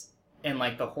Apocalypse and,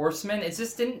 like, the Horsemen, it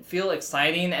just didn't feel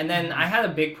exciting. And then I had a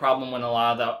big problem when a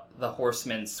lot of the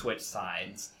Horsemen switched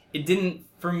sides. It didn't,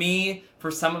 for me,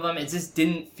 for some of them, it just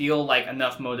didn't feel like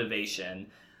enough motivation.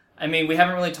 I mean, we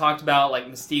haven't really talked about, like,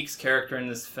 Mystique's character in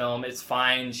this film. It's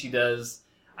fine.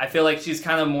 I feel like she's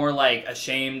kind of more, like,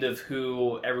 ashamed of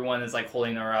who everyone is, like,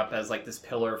 holding her up as, like, this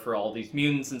pillar for all these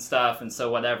mutants and stuff, and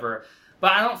so whatever.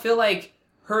 But I don't feel like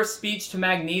her speech to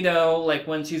Magneto, like,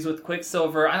 when she's with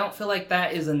Quicksilver, I don't feel like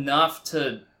that is enough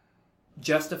to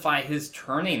justify his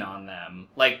turning on them.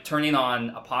 Like, turning on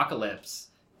Apocalypse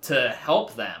to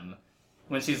help them.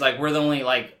 When she's like, we're the only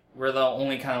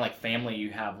kind of, like, family you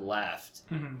have left.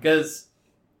 Because,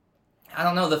 I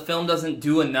don't know, the film doesn't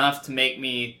do enough to make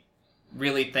me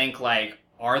really think, like,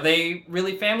 are they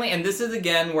really family? And this is,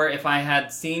 again, where if I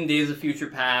had seen Days of Future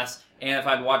Past, and if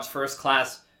I'd watched First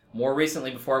Class more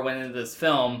recently before I went into this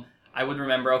film, I would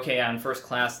remember, okay, on First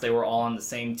Class, they were all on the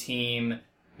same team.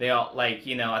 They all, like,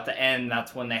 you know, at the end,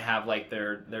 that's when they have, like,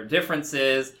 their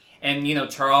differences. And, you know,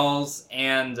 Charles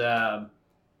and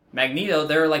Magneto,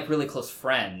 they're, like, really close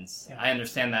friends. Yeah. I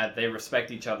understand that they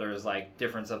respect each other's, like,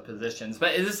 difference of positions.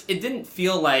 But it didn't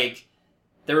feel like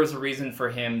there was a reason for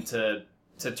him to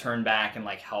turn back and,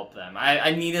 like, help them.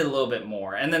 I needed a little bit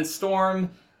more. And then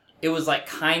Storm, it was, like,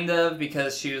 kind of,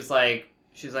 because she's like,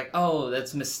 oh,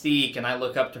 that's Mystique, and I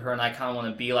look up to her, and I kind of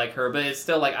want to be like her. But it's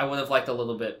still, like, I would have liked a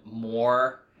little bit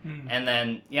more. And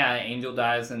then, yeah, Angel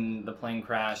dies in the plane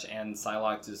crash, and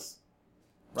Psylocke just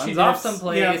runs off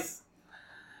someplace. Yeah.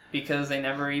 Because they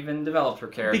never even developed her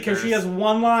character. Because she has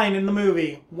one line in the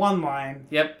movie. One line.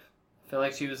 Yep. I feel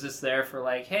like she was just there for,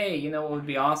 like, hey, you know what would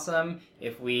be awesome?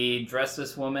 If we dress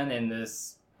this woman in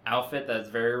this outfit that's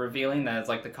very revealing, that is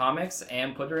like the comics,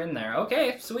 and put her in there.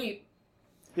 Okay, sweet.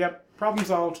 Yep. Problem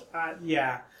solved.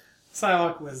 Yeah.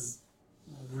 Psylocke was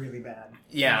really bad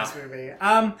in this movie.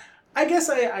 I guess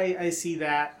I see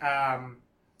that.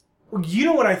 You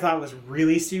know what I thought was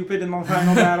really stupid in the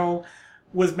final battle?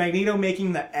 Was Magneto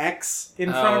making the X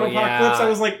in front of Apocalypse. Yeah. I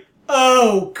was like,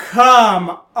 oh, come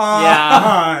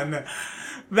on. Yeah.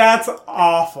 That's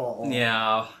awful.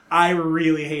 Yeah. I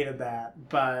really hated that,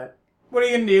 but what are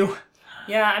you going to do?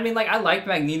 Yeah, I mean, like, I liked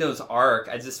Magneto's arc.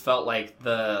 I just felt like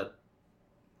I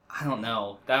don't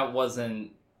know, that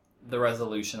wasn't the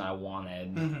resolution I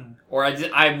wanted. Mm-hmm. Or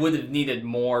I would have needed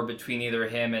more between either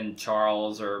him and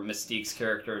Charles or Mystique's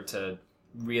character to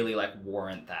really, like,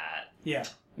 warrant that. Yeah.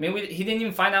 I mean, he didn't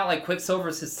even find out, like,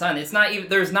 Quicksilver's his son. It's not even,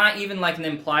 there's not even, like, an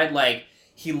implied, like,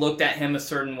 he looked at him a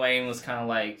certain way and was kind of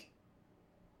like,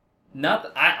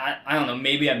 I don't know,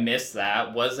 maybe I missed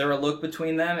that. Was there a look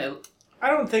between them? I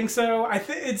don't think so.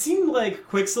 It seemed like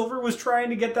Quicksilver was trying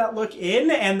to get that look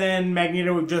in, and then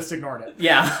Magneto just ignored it.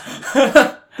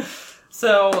 Yeah.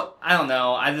 So, I don't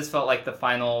know. I just felt like the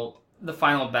final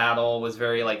battle was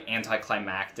very, like,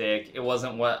 anticlimactic. It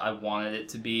wasn't what I wanted it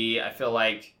to be. I feel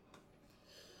like,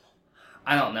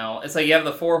 I don't know. It's like you have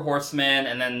the 4 Horsemen,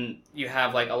 and then you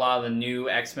have, like, a lot of the new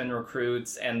X-Men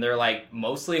recruits, and they're, like,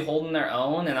 mostly holding their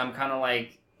own, and I'm kind of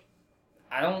like,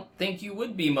 I don't think you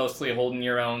would be mostly holding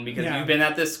your own, because you've been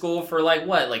at this school for, like,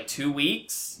 what, like 2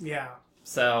 weeks? Yeah.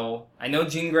 So I know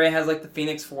Jean Grey has like the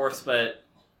Phoenix Force, but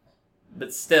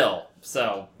still.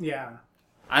 So yeah.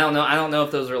 I don't know. I don't know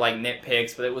if those are like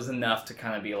nitpicks, but it was enough to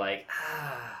kind of be like,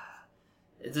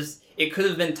 it could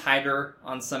have been tighter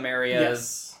on some areas.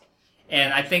 Yes.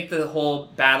 And I think the whole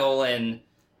battle in,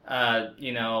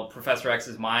 Professor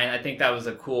X's mind, I think that was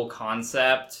a cool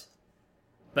concept.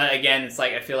 But again, it's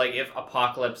like, I feel like if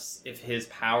Apocalypse, if his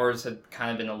powers had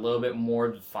kind of been a little bit more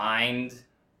defined,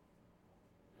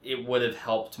 it would have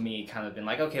helped me kind of been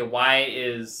like, okay, why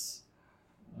is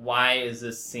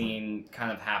this scene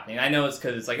kind of happening? I know it's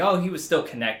because it's like, oh, he was still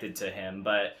connected to him,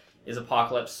 but is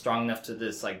Apocalypse strong enough to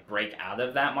just like break out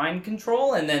of that mind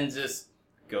control and then just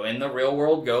go in the real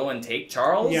world, go and take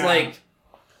Charles? Yeah.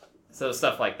 So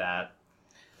stuff like that.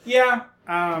 Yeah.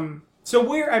 So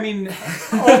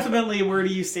ultimately, where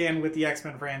do you stand with the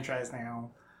X-Men franchise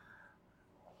now?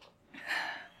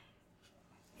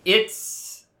 It's...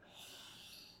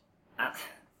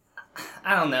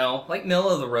 I don't know, like middle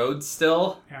of the road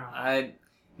still. Yeah.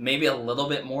 Maybe a little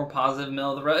bit more positive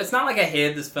middle of the road. It's not like I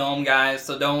hated this film, guys,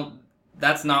 so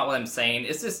that's not what I'm saying.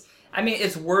 It's just,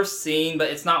 it's worth seeing,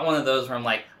 but it's not one of those where I'm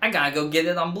like, I gotta go get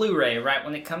it on Blu-ray right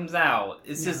when it comes out.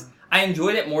 It's just, I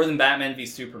enjoyed it more than Batman v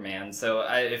Superman, so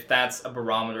if that's a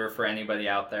barometer for anybody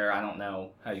out there, I don't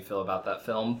know how you feel about that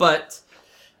film, but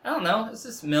I don't know, it's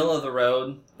just middle of the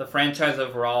road. The franchise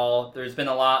overall, there's been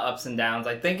a lot of ups and downs.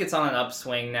 I think it's on an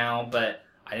upswing now, but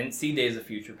I didn't see Days of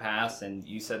Future Past, and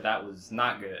you said that was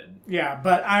not good. Yeah,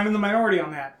 but I'm in the minority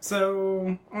on that,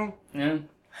 so... Yeah.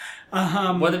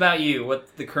 What about you?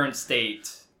 What's the current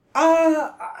state?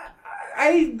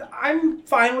 I'm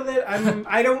fine with it.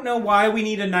 I don't know why we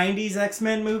need a 90s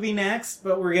X-Men movie next,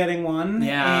 but we're getting one.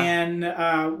 Yeah.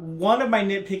 And one of my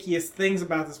nitpickiest things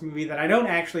about this movie that I don't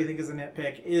actually think is a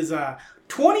nitpick is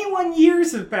 21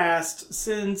 years have passed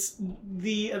since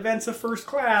the events of First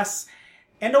Class,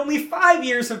 and only 5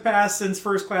 years have passed since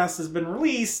First Class has been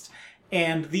released,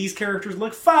 and these characters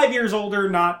look 5 years older,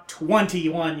 not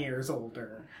 21 years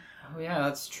older. Oh yeah,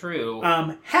 that's true.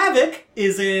 Havoc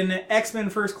is in X-Men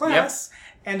First Class,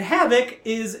 and Havoc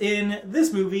is in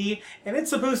this movie, and it's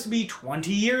supposed to be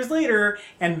 20 years later,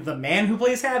 and the man who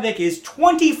plays Havoc is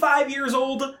 25 years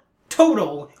old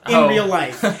total in real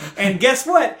life. And guess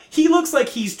what? He looks like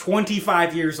he's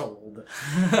 25 years old.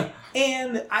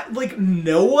 And,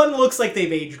 no one looks like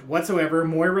they've aged whatsoever.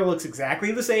 Moira looks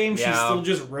exactly the same. Yeah. She's still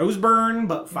just Rose Byrne,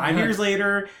 but 5 years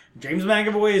later. James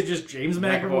McAvoy is just James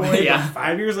McAvoy, but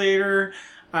 5 years later.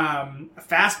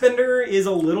 Fassbender is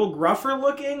a little gruffer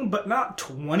looking, but not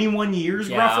 21 years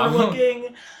gruffer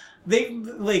looking.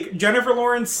 Jennifer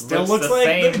Lawrence still looks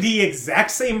like the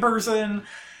exact same person.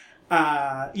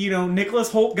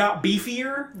 Nicholas Hoult got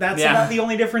beefier. That's about the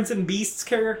only difference in Beast's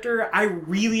character. I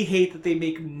really hate that they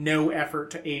make no effort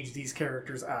to age these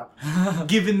characters up,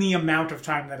 given the amount of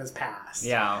time that has passed.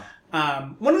 Yeah.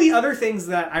 One of the other things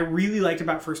that I really liked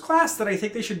about First Class that I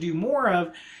think they should do more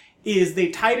of is they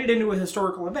tied it into a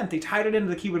historical event. They tied it into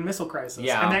the Cuban Missile Crisis.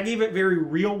 Yeah. And that gave it very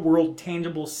real-world,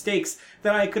 tangible stakes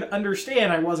that I could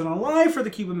understand. I wasn't alive for the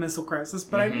Cuban Missile Crisis,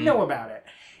 but I know about it.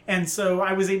 And so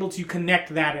I was able to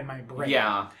connect that in my brain.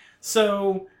 Yeah.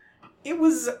 So it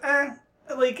was, I'll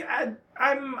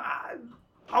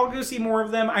go see more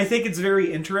of them. I think it's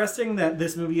very interesting that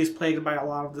this movie is plagued by a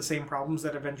lot of the same problems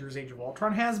that Avengers Age of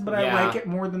Ultron has, but I like it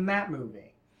more than that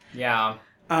movie. Yeah.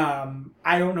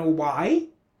 I don't know why.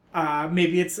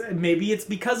 Maybe it's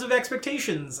because of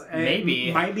expectations. Maybe.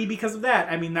 It might be because of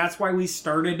that. I mean, that's why we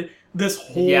started this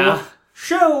whole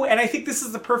show, and I think this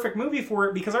is the perfect movie for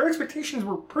it because our expectations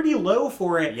were pretty low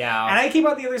for it. Yeah. And I came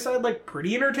out the other side,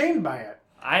 pretty entertained by it.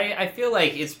 I feel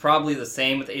like it's probably the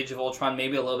same with Age of Ultron,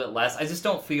 maybe a little bit less. I just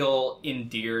don't feel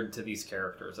endeared to these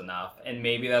characters enough. And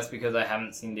maybe that's because I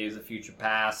haven't seen Days of Future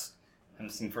Past, I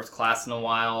haven't seen First Class in a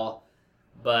while,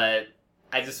 but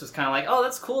I just was kind of like, oh,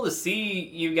 that's cool to see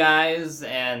you guys,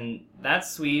 and that's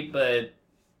sweet, but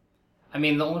I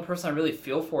mean, the only person I really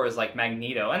feel for is,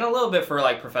 Magneto, and a little bit for,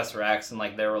 Professor X and,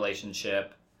 their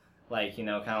relationship. Kind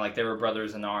of they were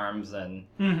brothers in arms, and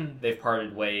they've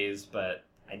parted ways, but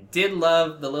I did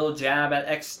love the little jab at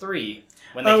X3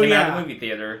 when they came out of the movie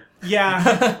theater.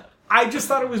 Yeah. I just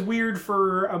thought it was weird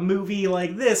for a movie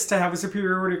like this to have a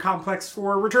superiority complex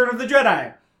for Return of the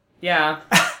Jedi. Yeah.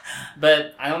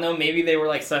 But, I don't know, maybe they were,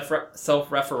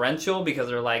 self-referential because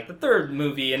they're the third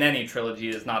movie in any trilogy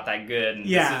is not that good. And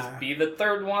this is be the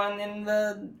third one in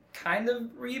the kind of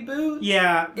reboot.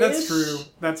 Yeah, that's true.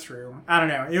 That's true. I don't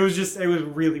know. It was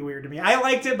really weird to me. I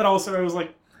liked it, but also I was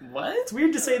like, what? It's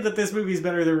weird to say that this movie's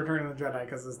better than Return of the Jedi,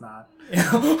 because it's not.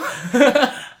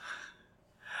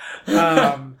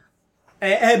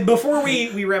 And before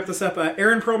we wrap this up,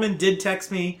 Aaron Perlman did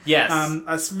text me. Yes.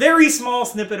 A very small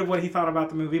snippet of what he thought about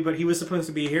the movie, but he was supposed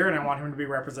to be here, and I want him to be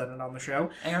represented on the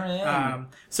show. Aaron.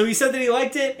 So he said that he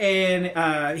liked it,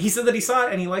 and he said that he saw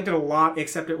it, and he liked it a lot,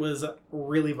 except it was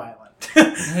really violent.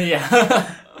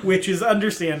 Yeah. Which is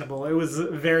understandable. It was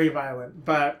very violent.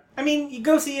 But, I mean, you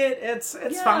go see it. It's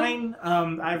fine.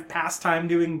 I've passed time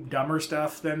doing dumber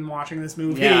stuff than watching this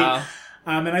movie. Yeah.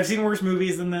 And I've seen worse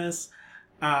movies than this.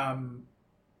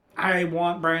 I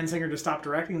want Bryan Singer to stop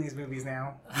directing these movies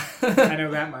now. I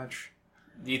know that much.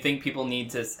 Do you think people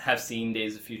need to have seen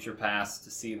Days of Future Past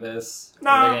to see this? No.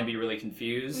 Are they going to be really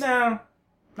confused? No.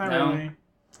 Not No? really.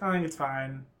 I think it's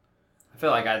fine. I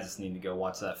feel like I just need to go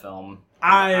watch that film.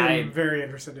 I'm very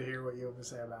interested to hear what you have to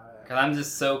say about it. Because I'm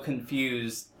just so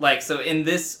confused. Like, so in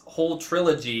this whole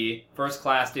trilogy, First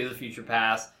Class, Days of Future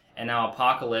Past, and now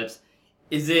Apocalypse,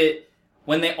 is it,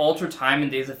 when they alter time in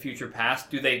Days of Future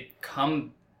Past, do they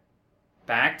come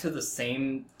back to the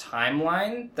same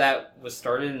timeline that was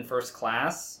started in First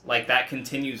Class? Like, that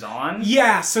continues on?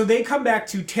 Yeah, so they come back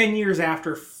to 10 years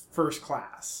after First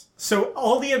Class. So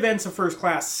all the events of First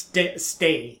Class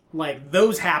stay. Like,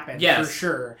 those happen for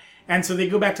sure. And so they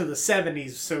go back to the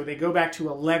 70s, so they go back to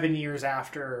 11 years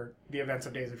after the events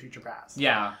of Days of Future Past.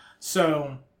 Yeah.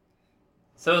 So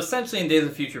essentially in Days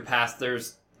of Future Past,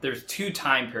 there's two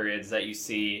time periods that you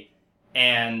see,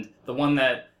 and the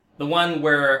one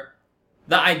where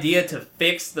the idea to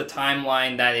fix the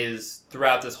timeline that is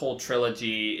throughout this whole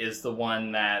trilogy is the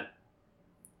one that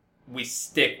we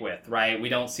stick with, right? We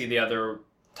don't see the other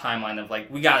timeline of, like,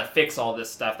 we gotta fix all this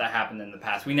stuff that happened in the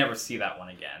past. We never see that one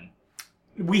again.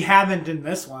 We haven't in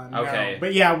this one. Okay. No.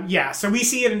 But yeah. So we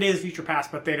see it in Days of Future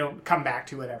Past, but they don't come back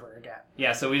to it ever again.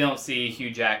 Yeah, so we don't see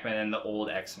Hugh Jackman and the old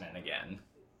X-Men again.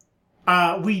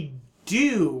 We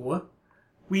do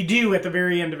at the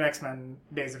very end of X-Men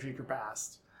Days of Future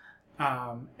Past.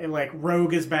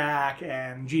 Rogue is back,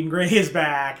 and Jean Grey is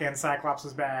back, and Cyclops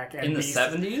is back. And in the Beast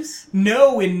 70s?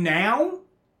 No, in now?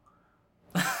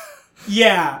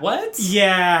 Yeah. What?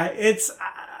 Yeah, it's...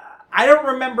 I don't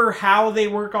remember how they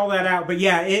work all that out, but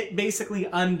yeah, it basically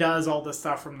undoes all the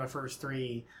stuff from the first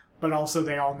three, but also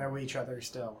they all know each other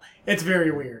still. It's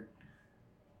very weird.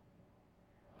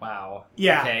 Wow.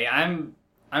 Yeah. Okay, I'm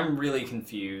really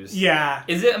confused. Yeah.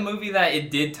 Is it a movie that it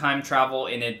did time travel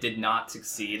and it did not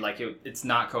succeed? Like, it's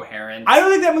not coherent? I don't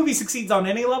think that movie succeeds on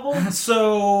any level,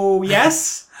 so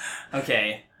yes.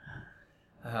 Okay.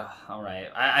 All right.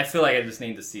 I feel like I just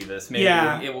need to see this. Maybe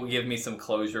it will give me some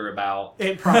closure about...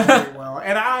 It probably will.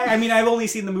 And I mean, I've only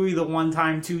seen the movie the one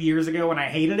time 2 years ago, and I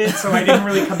hated it, so I didn't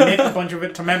really commit a bunch of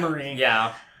it to memory.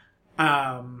 Yeah.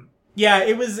 Yeah,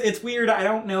 it's weird. I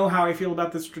don't know how I feel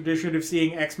about this tradition of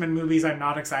seeing X-Men movies I'm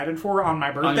not excited for on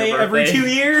my birthday every 2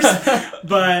 years.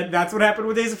 But that's what happened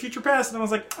with Days of Future Past. And I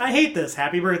was like, I hate this.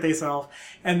 Happy birthday, self.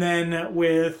 And then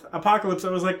with Apocalypse,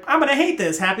 I was like, I'm going to hate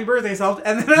this. Happy birthday, self.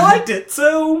 And then I liked it.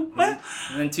 So, And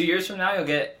then 2 years from now, you'll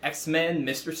get X-Men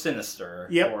Mr. Sinister.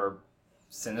 Yep. Or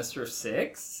Sinister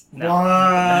 6? No.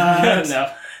 What?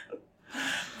 No.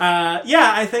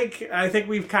 Yeah, I think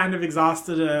we've kind of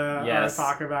exhausted our Yes.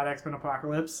 talk about X-Men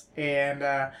Apocalypse.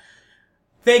 And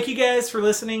thank you guys for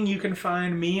listening. You can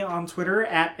find me on Twitter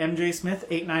at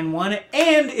MJSmith891.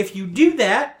 And if you do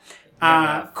that,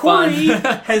 Corey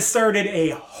has started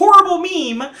a horrible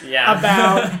meme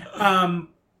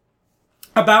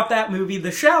about that movie,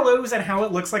 The Shallows, and how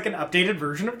it looks like an updated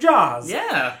version of Jaws.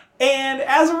 Yeah. And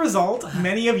as a result,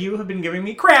 many of you have been giving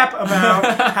me crap about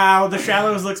how The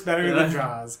Shallows looks better than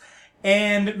Jaws.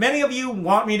 And many of you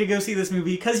want me to go see this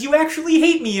movie because you actually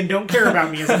hate me and don't care about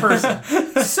me as a person.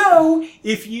 So,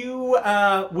 if you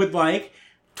would like,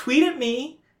 tweet at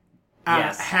me,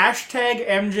 hashtag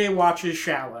MJ Watches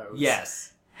Shallows.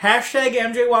 Yes. Hashtag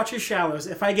MJ Watches Shallows.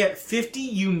 If I get 50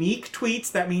 unique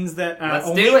tweets, that means that Let's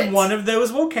only do it. one of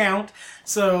those will count.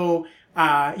 So,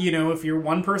 if you're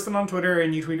one person on Twitter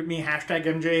and you tweet at me, hashtag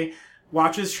MJ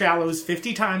Watches Shallows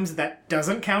 50 times, that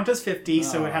doesn't count as 50,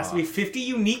 so it has to be 50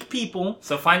 unique people.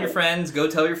 So find your friends, go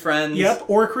tell your friends. Yep,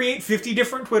 or create 50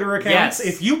 different Twitter accounts.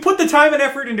 Yes. If you put the time and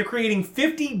effort into creating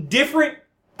 50 different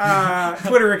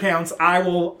Twitter accounts, I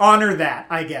will honor that,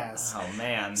 I guess. Oh,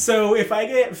 man. So if I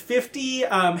get 50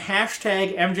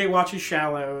 hashtag MJ Watches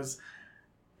Shallows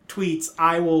tweets,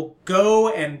 I will go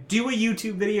and do a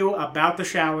YouTube video about The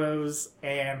Shallows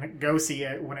and go see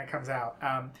it when it comes out.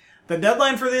 The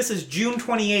deadline for this is June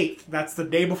 28th. That's the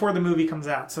day before the movie comes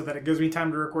out, so that it gives me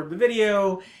time to record the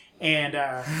video and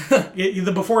get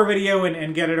the before video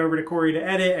and get it over to Corey to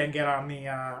edit and get on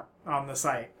the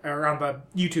site or on the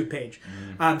YouTube page.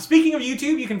 Speaking of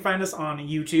YouTube, you can find us on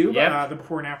YouTube. Yep. The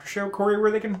before and after show. Corey,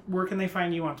 where can they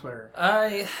find you on Twitter?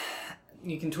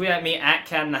 You can tweet at me at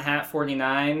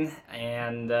CatInTheHat49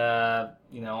 and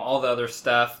all the other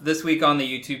stuff. This week on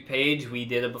the YouTube page, we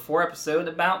did a before episode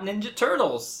about Ninja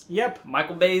Turtles. Yep.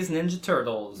 Michael Bay's Ninja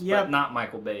Turtles, Yep. but not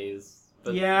Michael Bay's.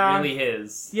 But Yeah. really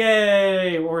his.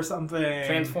 Yay, or something.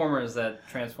 Transformers that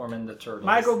transform into turtles.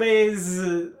 Michael Bay's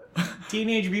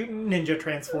Teenage Mutant Ninja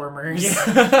Transformers.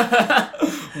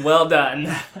 Well done.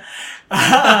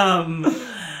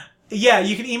 Yeah,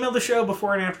 you can email the show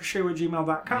before and after show at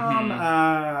gmail.com.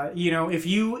 If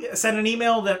you send an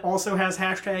email that also has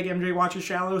hashtag MJ Watches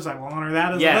Shallows, I will honor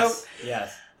that as a vote.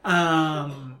 Yes.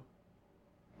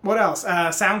 What else?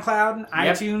 SoundCloud,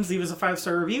 Yep. iTunes, leave us a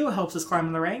 5-star review. It helps us climb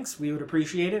in the ranks. We would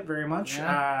appreciate it very much.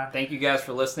 Yeah. Thank you guys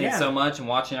for listening yeah. so much and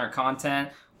watching our content.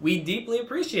 We deeply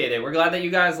appreciate it. We're glad that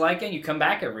you guys like it. You come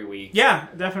back every week. Yeah,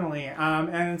 definitely. And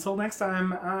until next time,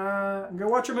 go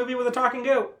watch a movie with a talking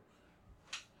goat.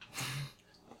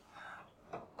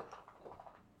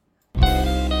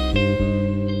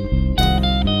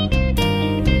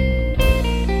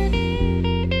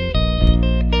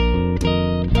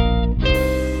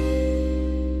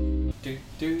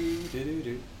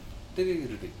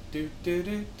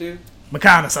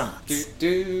 Reconnaissance.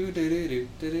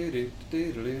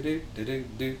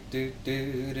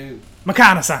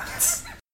 Reconnaissance.